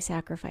living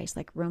sacrifice,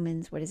 like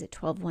Romans,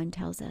 12:1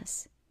 tells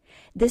us.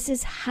 This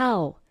is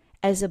how,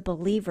 as a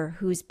believer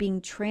who's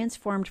being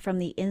transformed from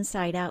the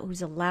inside out,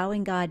 who's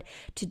allowing God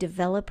to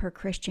develop her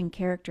Christian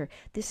character,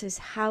 this is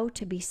how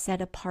to be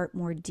set apart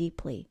more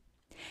deeply.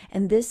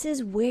 And this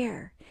is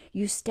where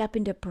you step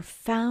into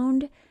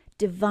profound,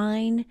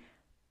 divine,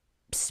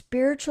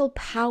 spiritual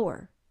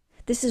power.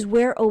 This is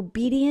where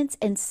obedience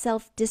and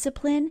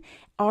self-discipline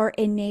are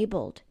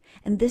enabled.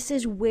 And this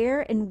is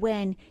where and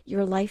when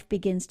your life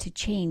begins to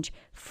change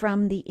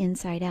from the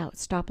inside out.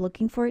 Stop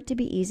looking for it to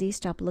be easy.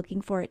 Stop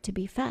looking for it to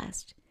be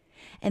fast.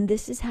 And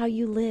this is how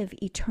you live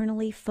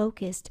eternally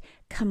focused,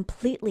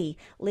 completely,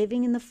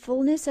 living in the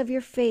fullness of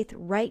your faith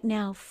right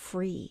now,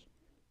 free.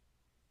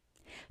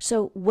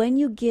 So when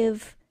you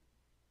give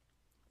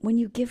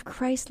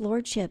Christ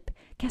lordship,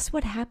 guess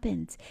what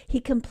happens?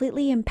 He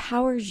completely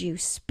empowers you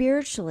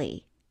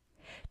spiritually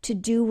to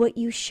do what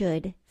you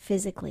should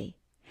physically,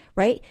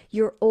 right?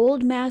 Your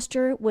old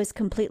master was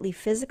completely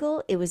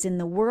physical. It was in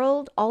the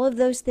world, all of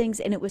those things,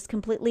 and it was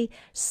completely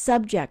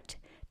subject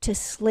to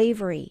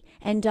slavery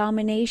and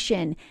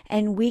domination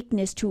and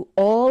weakness to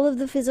all of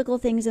the physical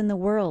things in the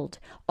world,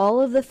 all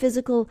of the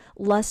physical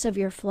lusts of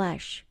your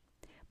flesh.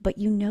 But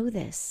you know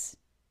this.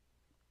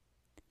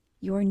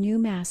 Your new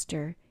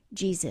master,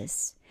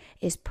 Jesus,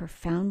 is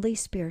profoundly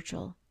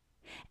spiritual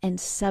and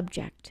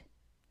subject.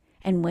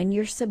 And when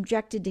you're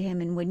subjected to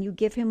him and when you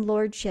give him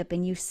lordship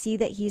and you see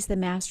that he's the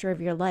master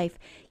of your life,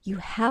 you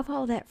have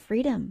all that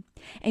freedom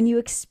and you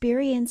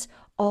experience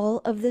all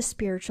of the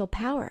spiritual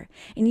power.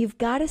 And you've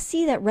got to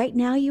see that right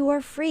now you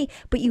are free,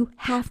 but you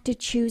have to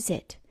choose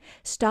it.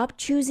 Stop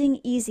choosing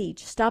easy.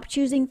 Stop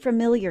choosing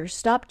familiar.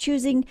 Stop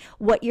choosing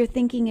what you're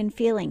thinking and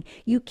feeling.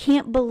 You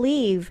can't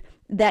believe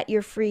that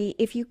you're free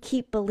if you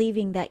keep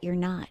believing that you're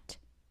not.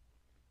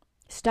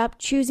 Stop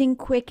choosing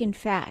quick and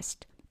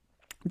fast.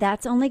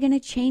 That's only going to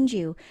change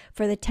you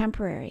for the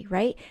temporary,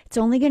 right? It's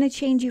only going to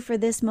change you for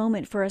this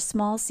moment, for a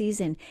small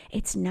season.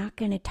 It's not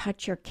going to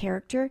touch your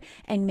character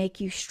and make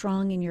you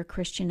strong in your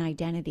Christian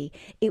identity.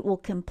 It will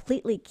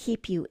completely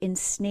keep you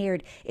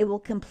ensnared. It will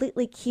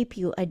completely keep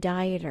you a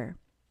dieter.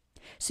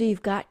 So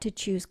you've got to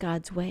choose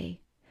God's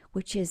way,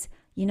 which is,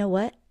 you know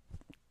what?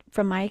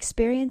 From my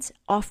experience,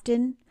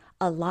 often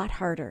a lot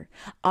harder,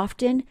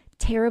 often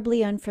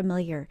terribly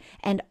unfamiliar,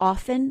 and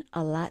often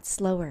a lot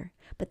slower.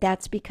 But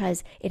that's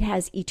because it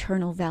has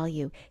eternal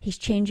value. He's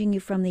changing you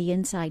from the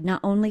inside,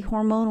 not only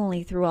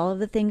hormonally through all of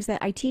the things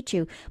that I teach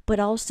you, but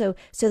also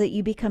so that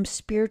you become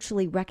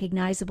spiritually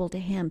recognizable to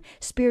him,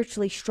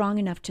 spiritually strong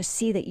enough to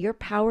see that your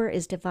power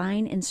is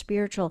divine and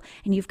spiritual,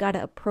 and you've got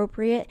to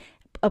appropriate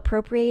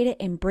it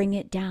and bring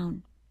it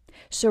down.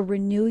 So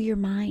renew your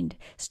mind.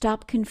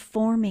 Stop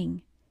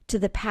conforming to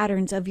the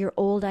patterns of your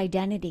old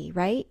identity,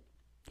 right?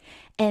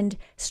 And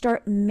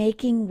start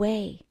making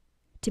way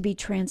to be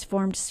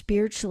transformed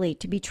spiritually,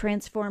 to be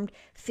transformed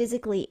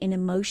physically and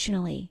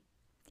emotionally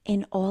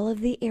in all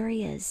of the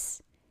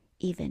areas,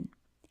 even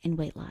in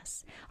weight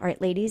loss. All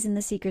right, ladies, in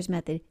the Seeker's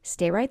Method,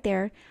 stay right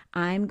there.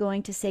 I'm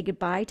going to say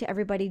goodbye to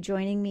everybody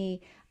joining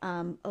me.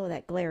 Oh,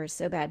 that glare is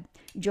so bad.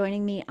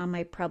 Joining me on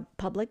my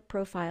public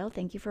profile.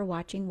 Thank you for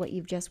watching. What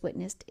you've just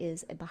witnessed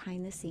is a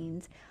behind the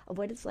scenes of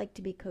what it's like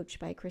to be coached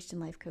by a Christian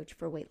life coach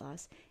for weight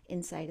loss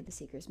inside of the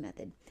Seeker's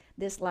Method.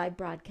 This live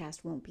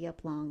broadcast won't be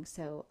up long,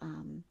 so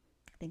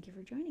thank you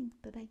for joining.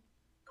 Bye-bye.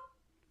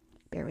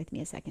 Bear with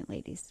me a second,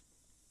 ladies.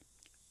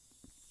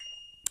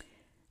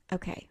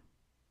 Okay.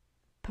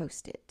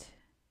 Post it.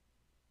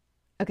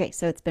 Okay,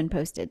 so it's been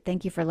posted.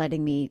 Thank you for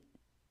letting me,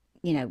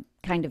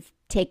 kind of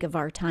take of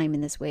our time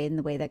in this way, in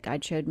the way that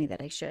God showed me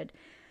that I should.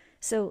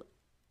 So,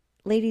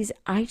 ladies,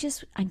 I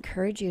just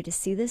encourage you to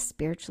see this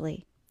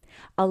spiritually.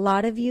 A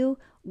lot of you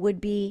would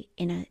be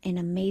in an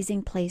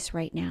amazing place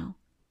right now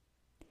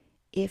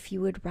if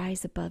you would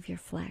rise above your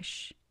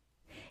flesh,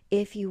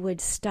 if you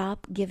would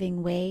stop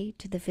giving way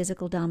to the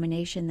physical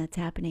domination that's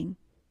happening,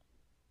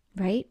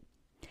 right?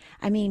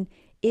 I mean,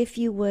 if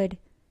you would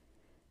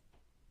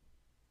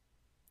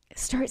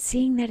start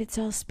seeing that it's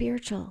all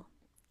spiritual.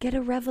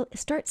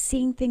 Start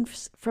seeing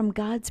things from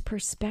God's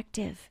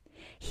perspective.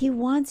 He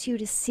wants you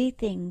to see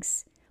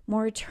things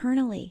more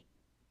eternally.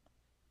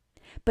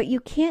 But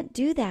you can't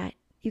do that.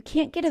 You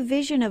can't get a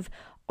vision of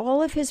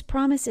all of his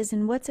promises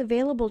and what's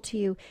available to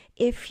you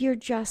if you're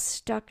just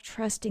stuck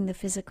trusting the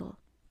physical,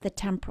 the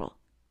temporal,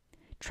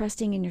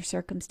 trusting in your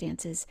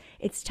circumstances.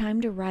 It's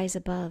time to rise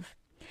above.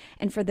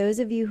 And for those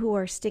of you who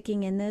are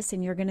sticking in this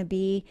and you're going to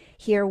be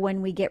here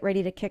when we get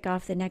ready to kick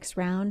off the next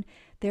round,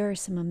 there are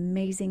some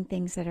amazing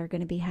things that are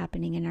going to be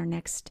happening in our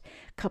next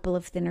couple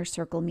of Thinner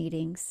Circle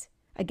meetings.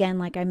 Again,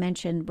 like I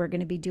mentioned, we're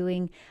going to be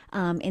doing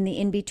in the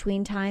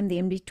in-between time. The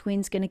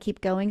in-between's going to keep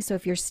going. So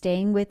if you're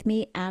staying with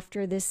me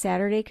after this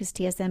Saturday, because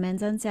TSM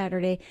ends on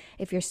Saturday,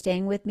 if you're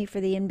staying with me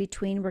for the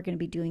in-between, we're going to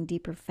be doing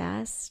deeper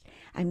fasts.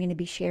 I'm going to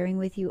be sharing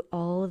with you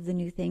all of the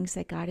new things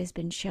that God has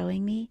been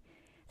showing me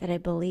that I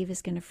believe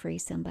is going to free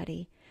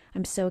somebody.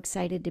 I'm so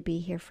excited to be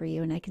here for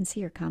you, and I can see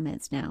your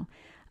comments now.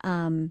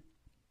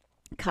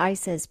 Kai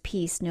says,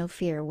 peace, no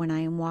fear. When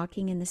I am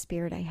walking in the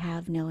Spirit, I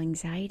have no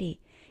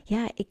anxiety.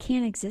 Yeah, it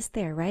can't exist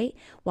there, right?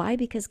 Why?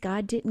 Because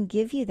God didn't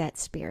give you that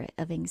spirit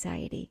of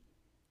anxiety,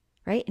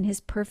 right? And his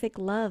perfect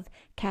love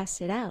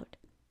casts it out.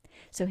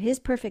 So his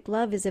perfect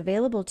love is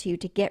available to you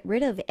to get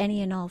rid of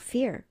any and all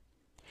fear.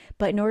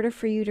 But in order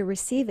for you to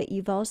receive it,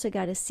 you've also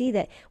got to see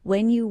that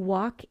when you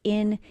walk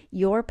in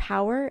your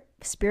power,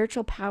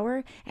 spiritual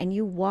power, and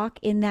you walk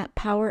in that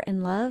power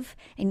and love,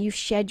 and you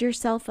shed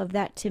yourself of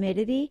that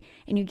timidity,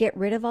 and you get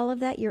rid of all of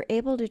that, you're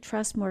able to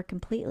trust more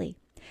completely.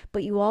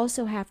 But you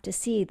also have to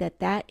see that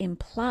that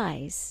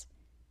implies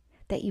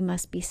that you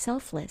must be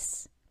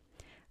selfless.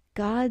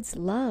 God's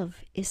love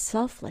is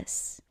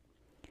selfless.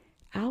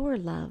 Our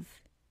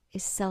love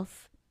is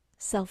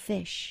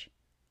selfish,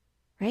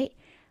 right?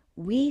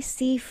 We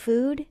see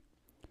food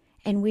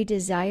and we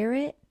desire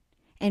it,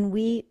 and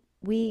we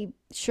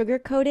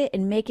sugarcoat it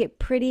and make it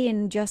pretty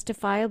and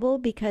justifiable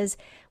because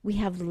we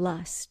have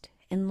lust,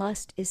 and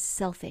lust is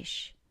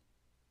selfish.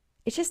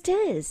 It just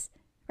is,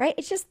 right?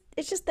 It's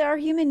just our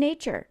human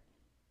nature.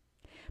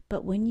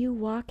 But when you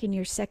walk in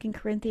your 2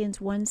 Corinthians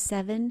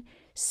 1:7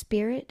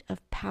 spirit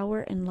of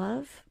power and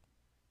love,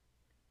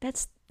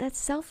 that's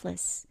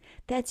selfless.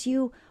 That's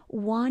you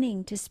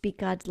wanting to speak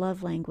God's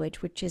love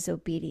language, which is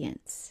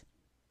obedience.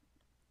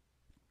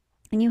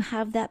 And you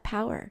have that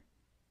power.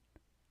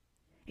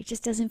 It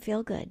just doesn't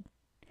feel good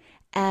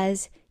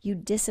as you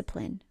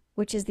discipline,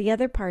 which is the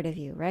other part of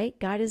you, right?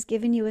 God has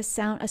given you a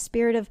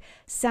spirit of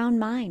sound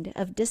mind,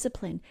 of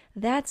discipline.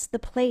 That's the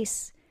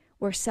place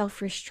where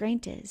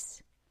self-restraint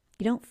is.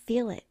 You don't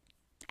feel it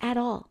at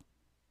all,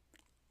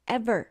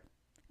 ever,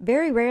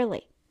 very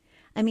rarely.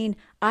 I mean,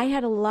 I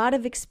had a lot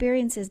of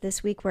experiences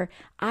this week where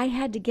I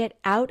had to get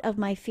out of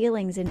my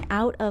feelings and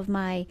out of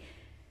my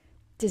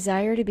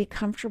desire to be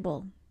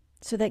comfortable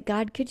so that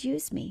God could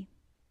use me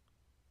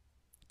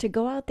to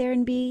go out there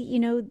and be,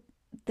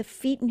 the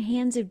feet and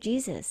hands of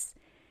Jesus.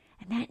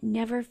 And that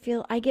never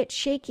I get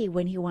shaky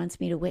when he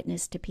wants me to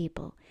witness to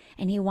people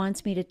and he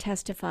wants me to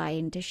testify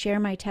and to share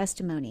my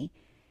testimony.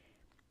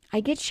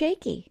 I get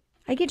shaky.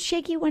 I get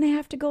shaky when I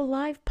have to go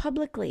live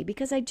publicly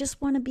because I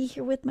just want to be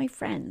here with my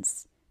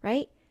friends,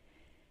 right?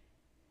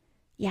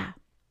 Yeah.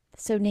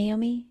 So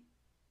Naomi,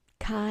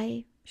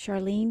 Kai,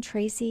 Charlene,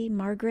 Tracy,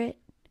 Margaret,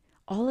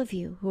 all of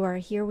you who are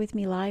here with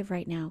me live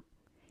right now,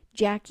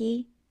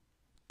 Jackie,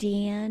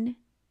 Deanne,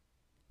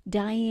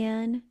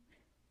 Diane,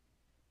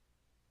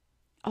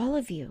 all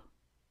of you,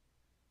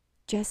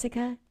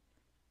 Jessica,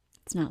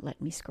 it's not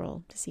letting me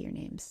scroll to see your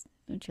names.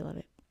 Don't you love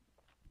it?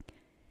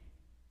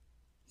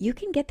 You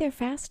can get there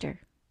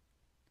faster.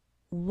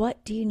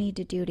 What do you need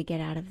to do to get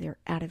out of your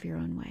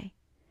own way?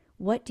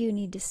 What do you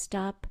need to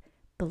stop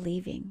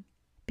believing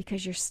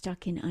because you're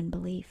stuck in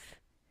unbelief?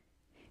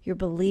 You're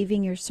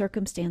believing your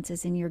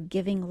circumstances and you're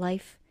giving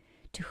life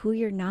to who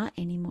you're not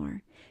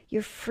anymore.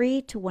 You're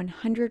free to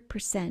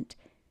 100%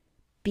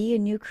 be a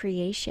new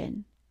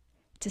creation,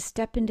 to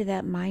step into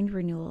that mind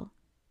renewal.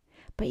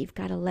 But you've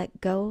got to let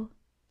go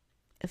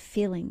of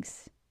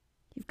feelings.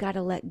 You've got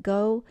to let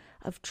go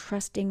of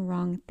trusting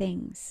wrong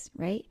things,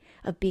 right?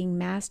 Of being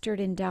mastered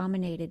and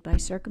dominated by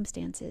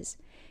circumstances.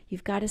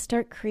 You've got to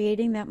start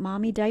creating that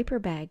mommy diaper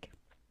bag,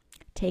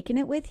 taking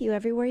it with you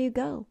everywhere you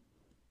go.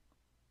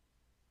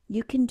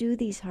 You can do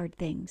these hard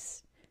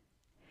things.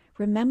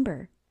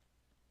 Remember,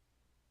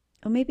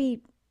 or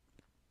maybe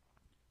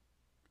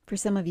for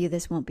some of you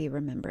this won't be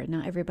remembered.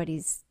 Not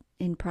everybody's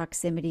in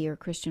proximity or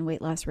Christian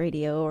Weight Loss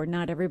Radio, or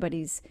not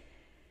everybody's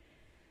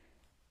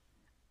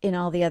in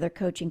all the other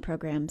coaching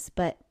programs,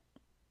 but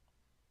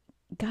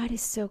God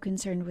is so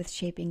concerned with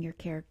shaping your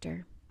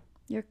character.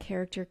 Your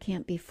character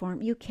can't be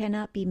formed. You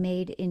cannot be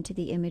made into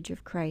the image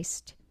of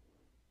Christ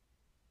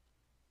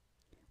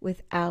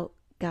without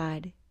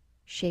God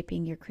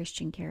shaping your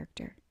Christian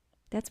character.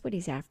 That's what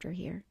he's after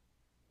here,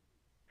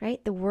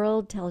 right? The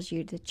world tells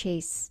you to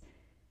chase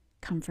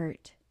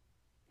comfort.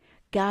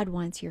 God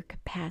wants your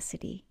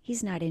capacity.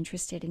 He's not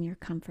interested in your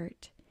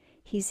comfort.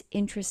 He's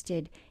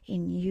interested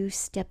in you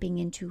stepping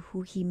into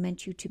who he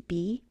meant you to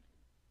be.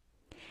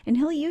 And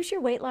he'll use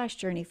your weight loss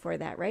journey for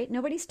that, right?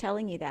 Nobody's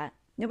telling you that.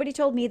 Nobody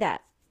told me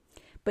that.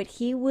 But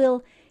he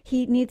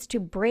needs to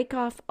break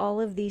off all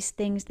of these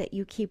things that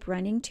you keep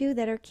running to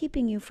that are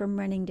keeping you from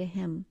running to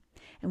him.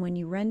 And when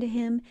you run to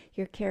him,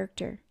 your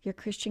character, your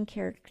Christian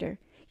character,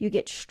 you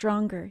get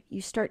stronger.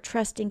 You start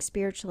trusting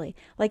spiritually.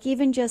 Like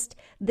even just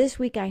this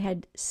week, I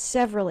had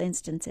several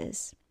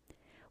instances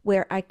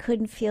where I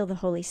couldn't feel the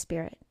Holy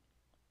Spirit.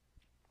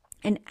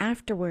 And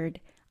afterward,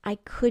 I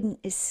couldn't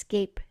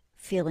escape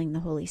feeling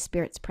the Holy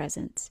Spirit's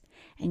presence.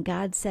 And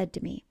God said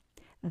to me,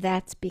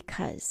 that's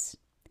because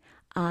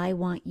I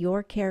want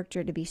your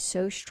character to be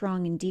so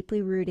strong and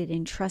deeply rooted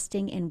in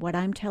trusting in what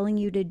I'm telling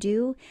you to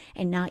do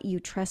and not you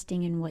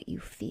trusting in what you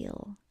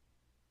feel.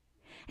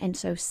 And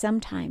so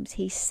sometimes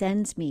he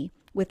sends me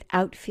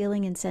without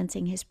feeling and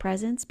sensing his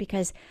presence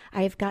because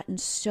I have gotten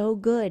so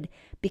good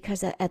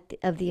because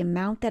of the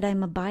amount that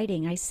I'm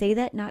abiding. I say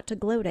that not to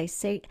gloat. I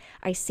say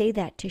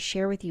that to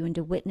share with you and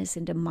to witness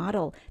and to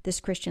model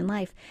this Christian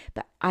life.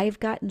 But I've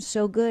gotten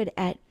so good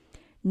at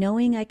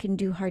knowing I can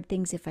do hard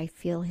things if I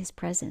feel his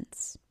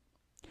presence.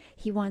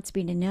 He wants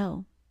me to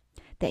know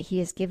that he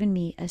has given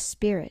me a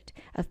spirit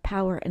of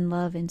power and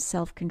love and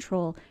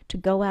self-control to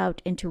go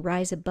out and to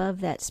rise above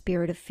that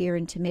spirit of fear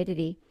and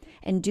timidity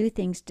and do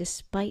things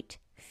despite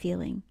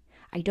feeling.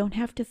 I don't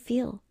have to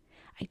feel.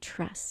 I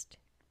trust.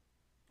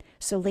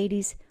 So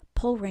ladies,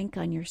 pull rank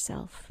on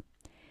yourself.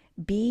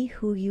 Be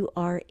who you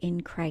are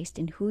in Christ,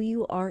 and who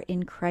you are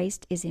in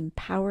Christ is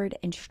empowered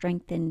and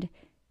strengthened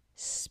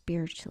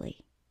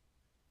spiritually.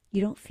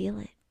 You don't feel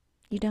it.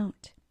 You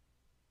don't.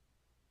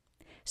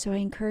 So I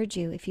encourage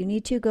you, if you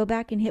need to, go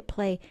back and hit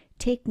play,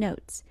 take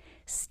notes,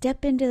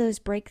 step into those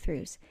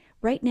breakthroughs.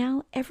 Right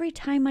now, every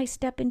time I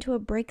step into a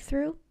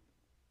breakthrough,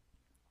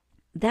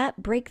 that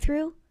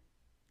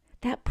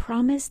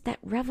promise, that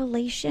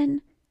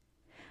revelation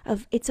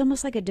of, it's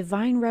almost like a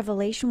divine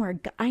revelation where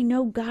I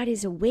know God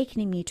is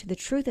awakening me to the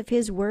truth of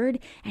his word,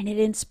 and it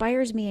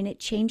inspires me and it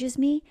changes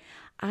me.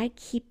 I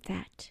keep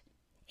that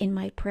in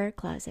my prayer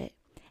closet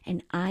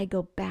and I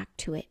go back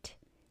to it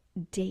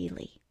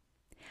daily.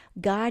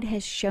 God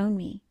has shown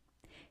me,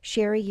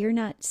 Sherry, you're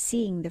not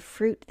seeing the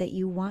fruit that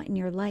you want in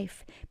your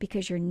life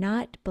because you're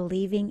not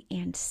believing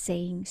and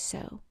saying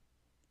so.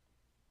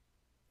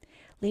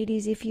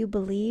 Ladies, if you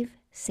believe,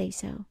 say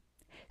so.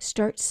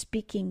 Start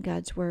speaking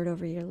God's word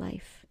over your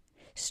life.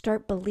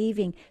 Start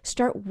believing,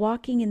 start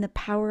walking in the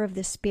power of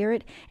the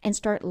Spirit, and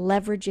start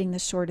leveraging the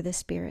sword of the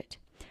Spirit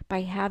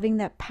by having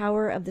that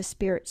power of the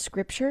Spirit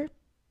scripture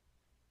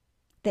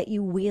that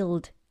you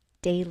wield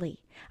daily.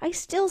 I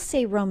still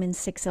say Romans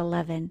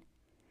 6:11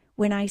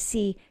 when I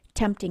see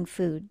tempting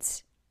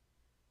foods.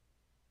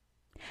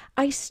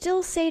 I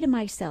still say to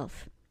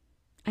myself,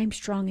 I'm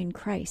strong in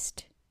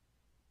Christ.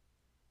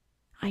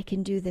 I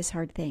can do this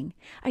hard thing.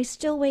 I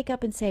still wake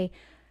up and say,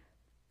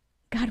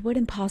 God, what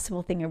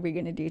impossible thing are we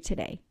going to do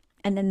today?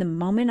 And then the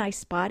moment I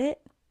spot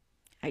it,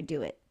 I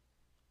do it.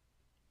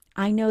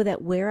 I know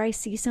that where I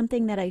see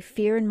something that I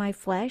fear in my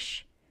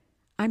flesh,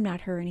 I'm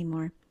not her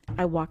anymore.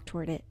 I walk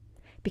toward it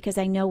because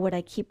I know what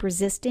I keep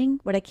resisting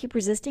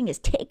is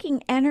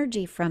taking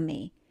energy from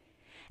me.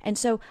 And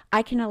so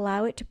I can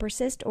allow it to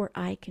persist, or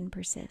I can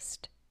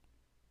persist.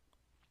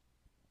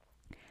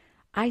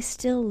 I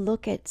still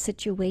look at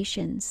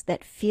situations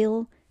that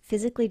feel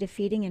physically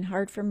defeating and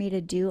hard for me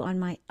to do on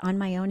my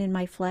own in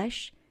my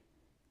flesh,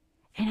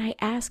 and I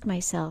ask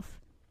myself,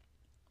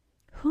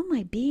 who am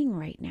I being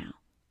right now?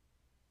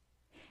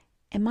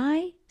 Am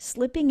I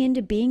slipping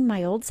into being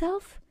my old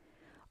self,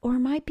 or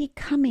am I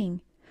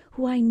becoming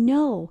who I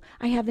know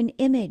I have an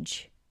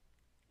image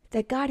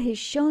that God has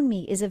shown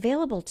me is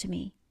available to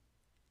me?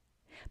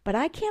 But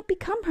I can't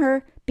become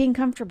her being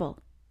comfortable.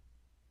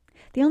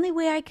 The only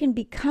way I can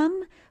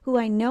become who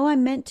I know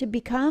I'm meant to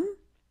become,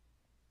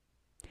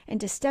 and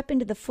to step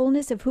into the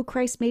fullness of who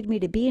Christ made me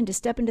to be, and to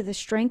step into the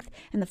strength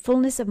and the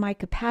fullness of my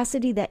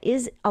capacity that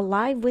is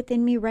alive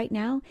within me right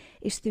now,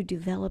 is through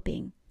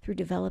developing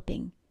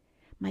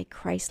my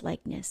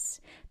Christ-likeness,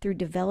 through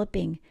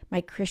developing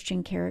my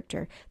Christian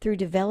character, through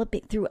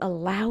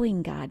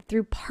allowing God,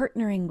 through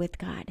partnering with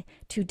God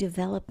to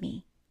develop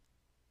me.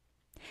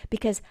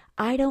 Because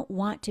I don't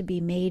want to be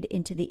made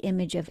into the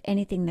image of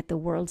anything that the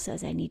world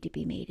says I need to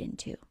be made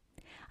into.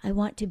 I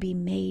want to be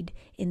made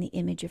in the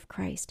image of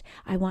Christ.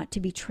 I want to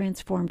be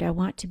transformed. I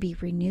want to be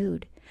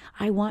renewed.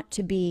 I want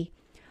to be,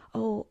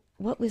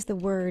 what was the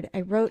word?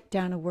 I wrote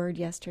down a word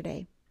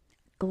yesterday.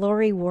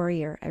 Glory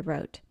warrior, I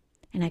wrote.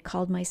 And I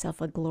called myself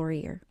a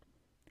glorier.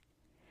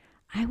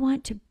 I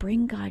want to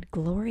bring God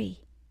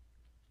glory.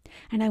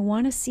 And I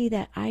want to see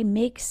that I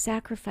make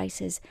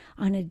sacrifices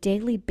on a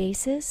daily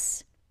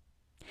basis.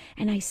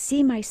 And I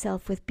see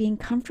myself with being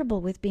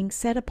comfortable with being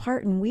set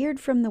apart and weird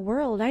from the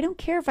world. I don't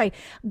care if I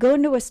go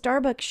into a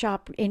Starbucks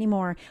shop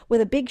anymore with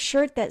a big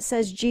shirt that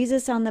says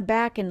Jesus on the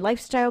back and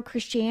lifestyle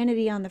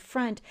Christianity on the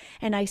front,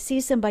 and I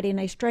see somebody and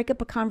I strike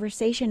up a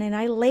conversation and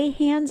I lay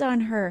hands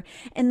on her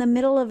in the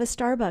middle of a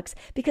Starbucks,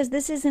 because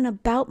this isn't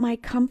about my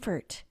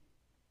comfort.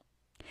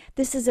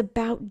 This is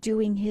about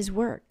doing his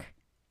work.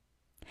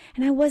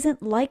 And I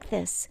wasn't like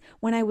this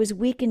when I was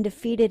weak and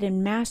defeated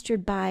and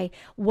mastered by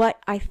what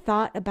I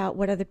thought about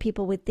what other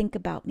people would think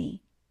about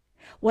me,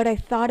 what I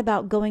thought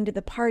about going to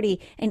the party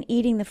and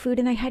eating the food.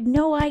 And I had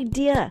no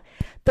idea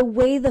the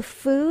way the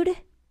food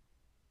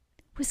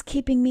was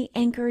keeping me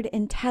anchored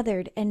and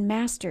tethered and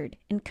mastered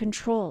and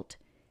controlled.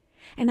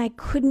 And I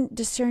couldn't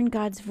discern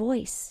God's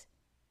voice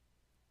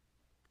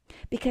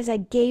because I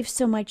gave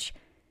so much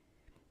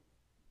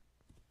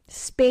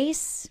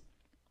space.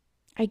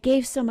 I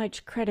gave so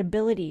much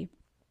credibility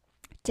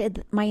to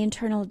my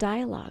internal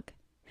dialogue.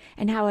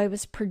 and how I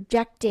was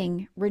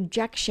projecting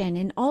rejection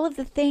and all of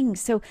the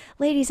things. So,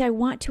 ladies, I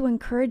want to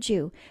encourage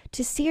you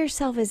to see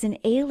yourself as an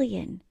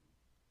alien,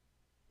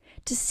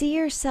 to see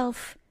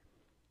yourself,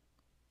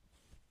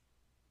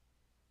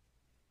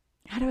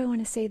 how do I want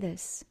to say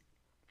this?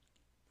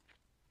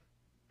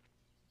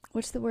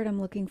 What's the word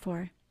I'm looking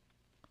for?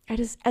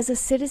 As a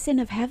citizen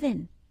of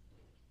heaven.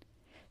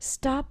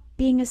 Stop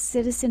being a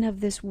citizen of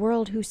this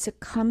world who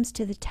succumbs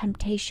to the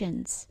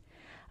temptations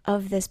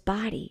of this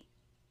body,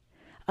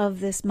 of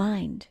this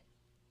mind.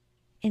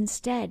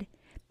 Instead,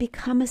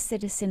 become a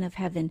citizen of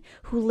heaven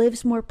who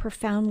lives more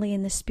profoundly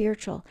in the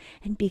spiritual,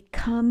 and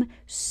become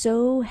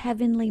so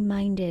heavenly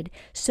minded,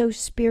 so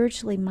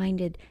spiritually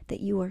minded that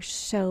you are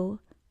so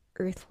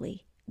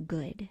earthly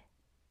good,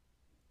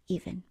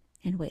 even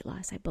in weight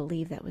loss. I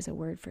believe that was a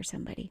word for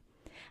somebody.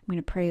 I'm going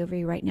to pray over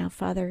you right now.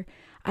 Father,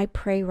 I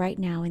pray right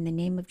now in the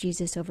name of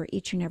Jesus over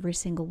each and every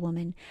single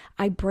woman.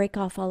 I break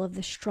off all of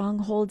the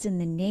strongholds in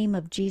the name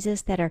of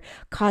Jesus that are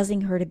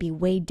causing her to be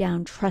weighed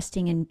down,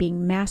 trusting and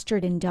being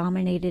mastered and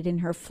dominated in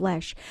her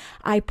flesh.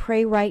 I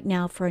pray right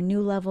now for a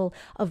new level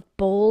of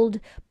bold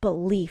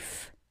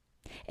belief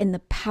in the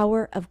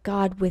power of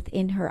God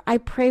within her. I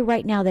pray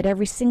right now that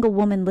every single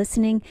woman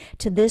listening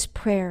to this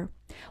prayer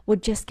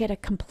would just get a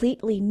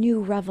completely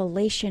new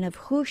revelation of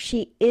who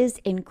she is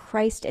in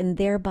Christ, and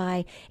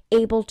thereby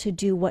able to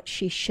do what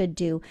she should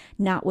do,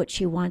 not what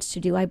she wants to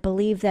do. I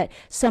believe that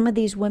some of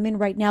these women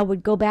right now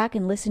would go back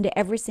and listen to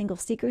every single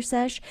Seeker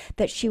Sesh,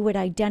 that she would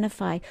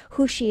identify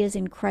who she is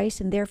in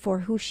Christ, and therefore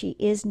who she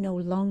is no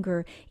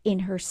longer in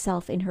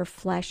herself, in her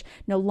flesh,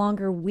 no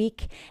longer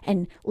weak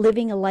and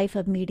living a life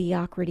of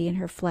mediocrity in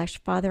her flesh.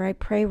 Father, I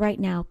pray right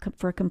now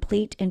for a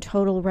complete and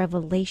total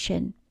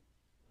revelation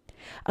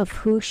of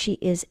who she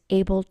is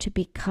able to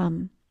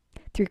become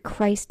through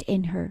Christ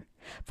in her.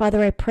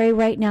 Father, I pray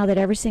right now that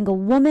every single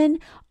woman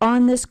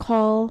on this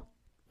call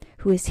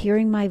who is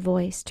hearing my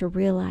voice to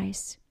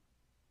realize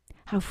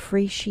how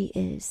free she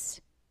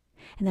is,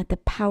 and that the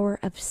power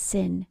of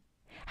sin,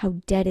 how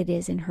dead it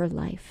is in her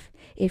life,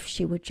 if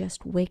she would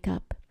just wake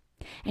up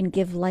and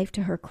give life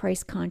to her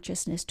Christ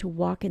consciousness, to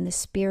walk in the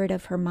spirit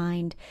of her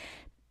mind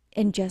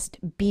and just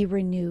be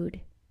renewed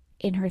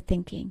in her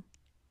thinking,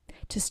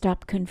 to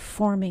stop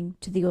conforming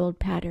to the old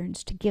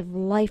patterns, to give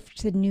life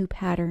to new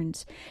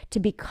patterns, to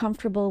be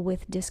comfortable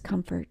with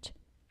discomfort,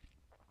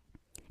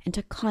 and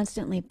to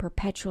constantly,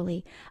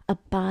 perpetually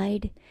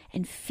abide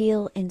and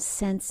feel and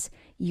sense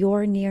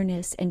your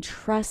nearness, and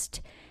trust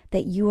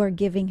that you are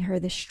giving her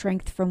the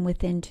strength from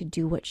within to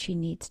do what she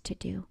needs to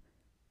do.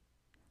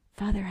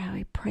 Father, how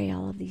I pray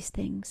all of these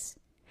things.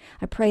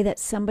 I pray that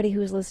somebody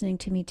who is listening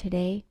to me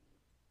today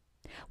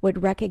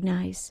would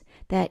recognize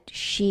that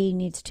she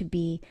needs to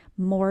be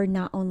more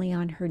not only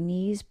on her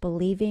knees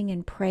believing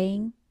and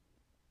praying,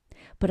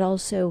 but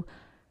also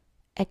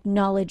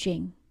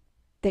acknowledging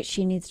that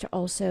she needs to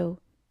also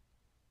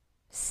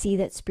see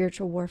that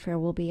spiritual warfare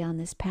will be on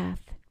this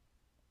path.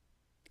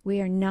 We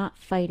are not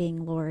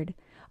fighting, Lord,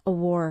 a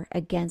war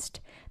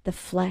against the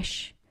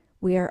flesh.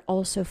 We are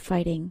also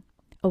fighting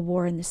a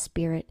war in the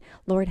spirit.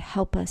 Lord,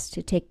 help us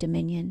to take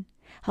dominion.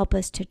 Help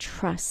us to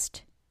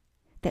trust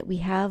that we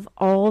have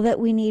all that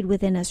we need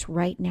within us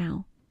right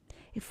now,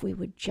 if we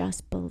would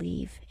just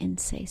believe and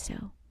say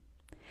so.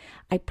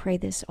 I pray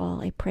this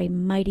all. I pray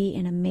mighty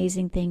and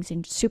amazing things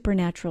and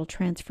supernatural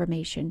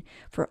transformation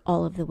for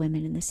all of the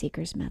women in the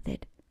Seeker's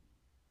Method.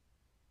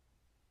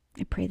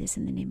 I pray this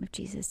in the name of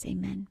Jesus.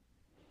 Amen.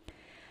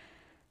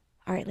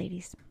 All right,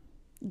 ladies,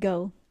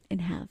 go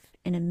and have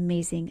an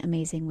amazing,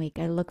 amazing week.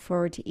 I look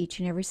forward to each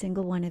and every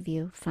single one of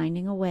you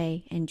finding a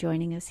way and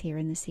joining us here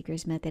in the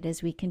Seeker's Method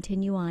as we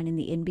continue on in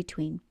the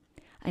in-between.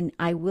 And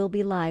I will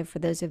be live for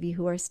those of you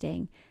who are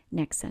staying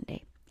next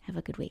Sunday. Have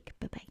a good week.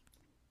 Bye-bye.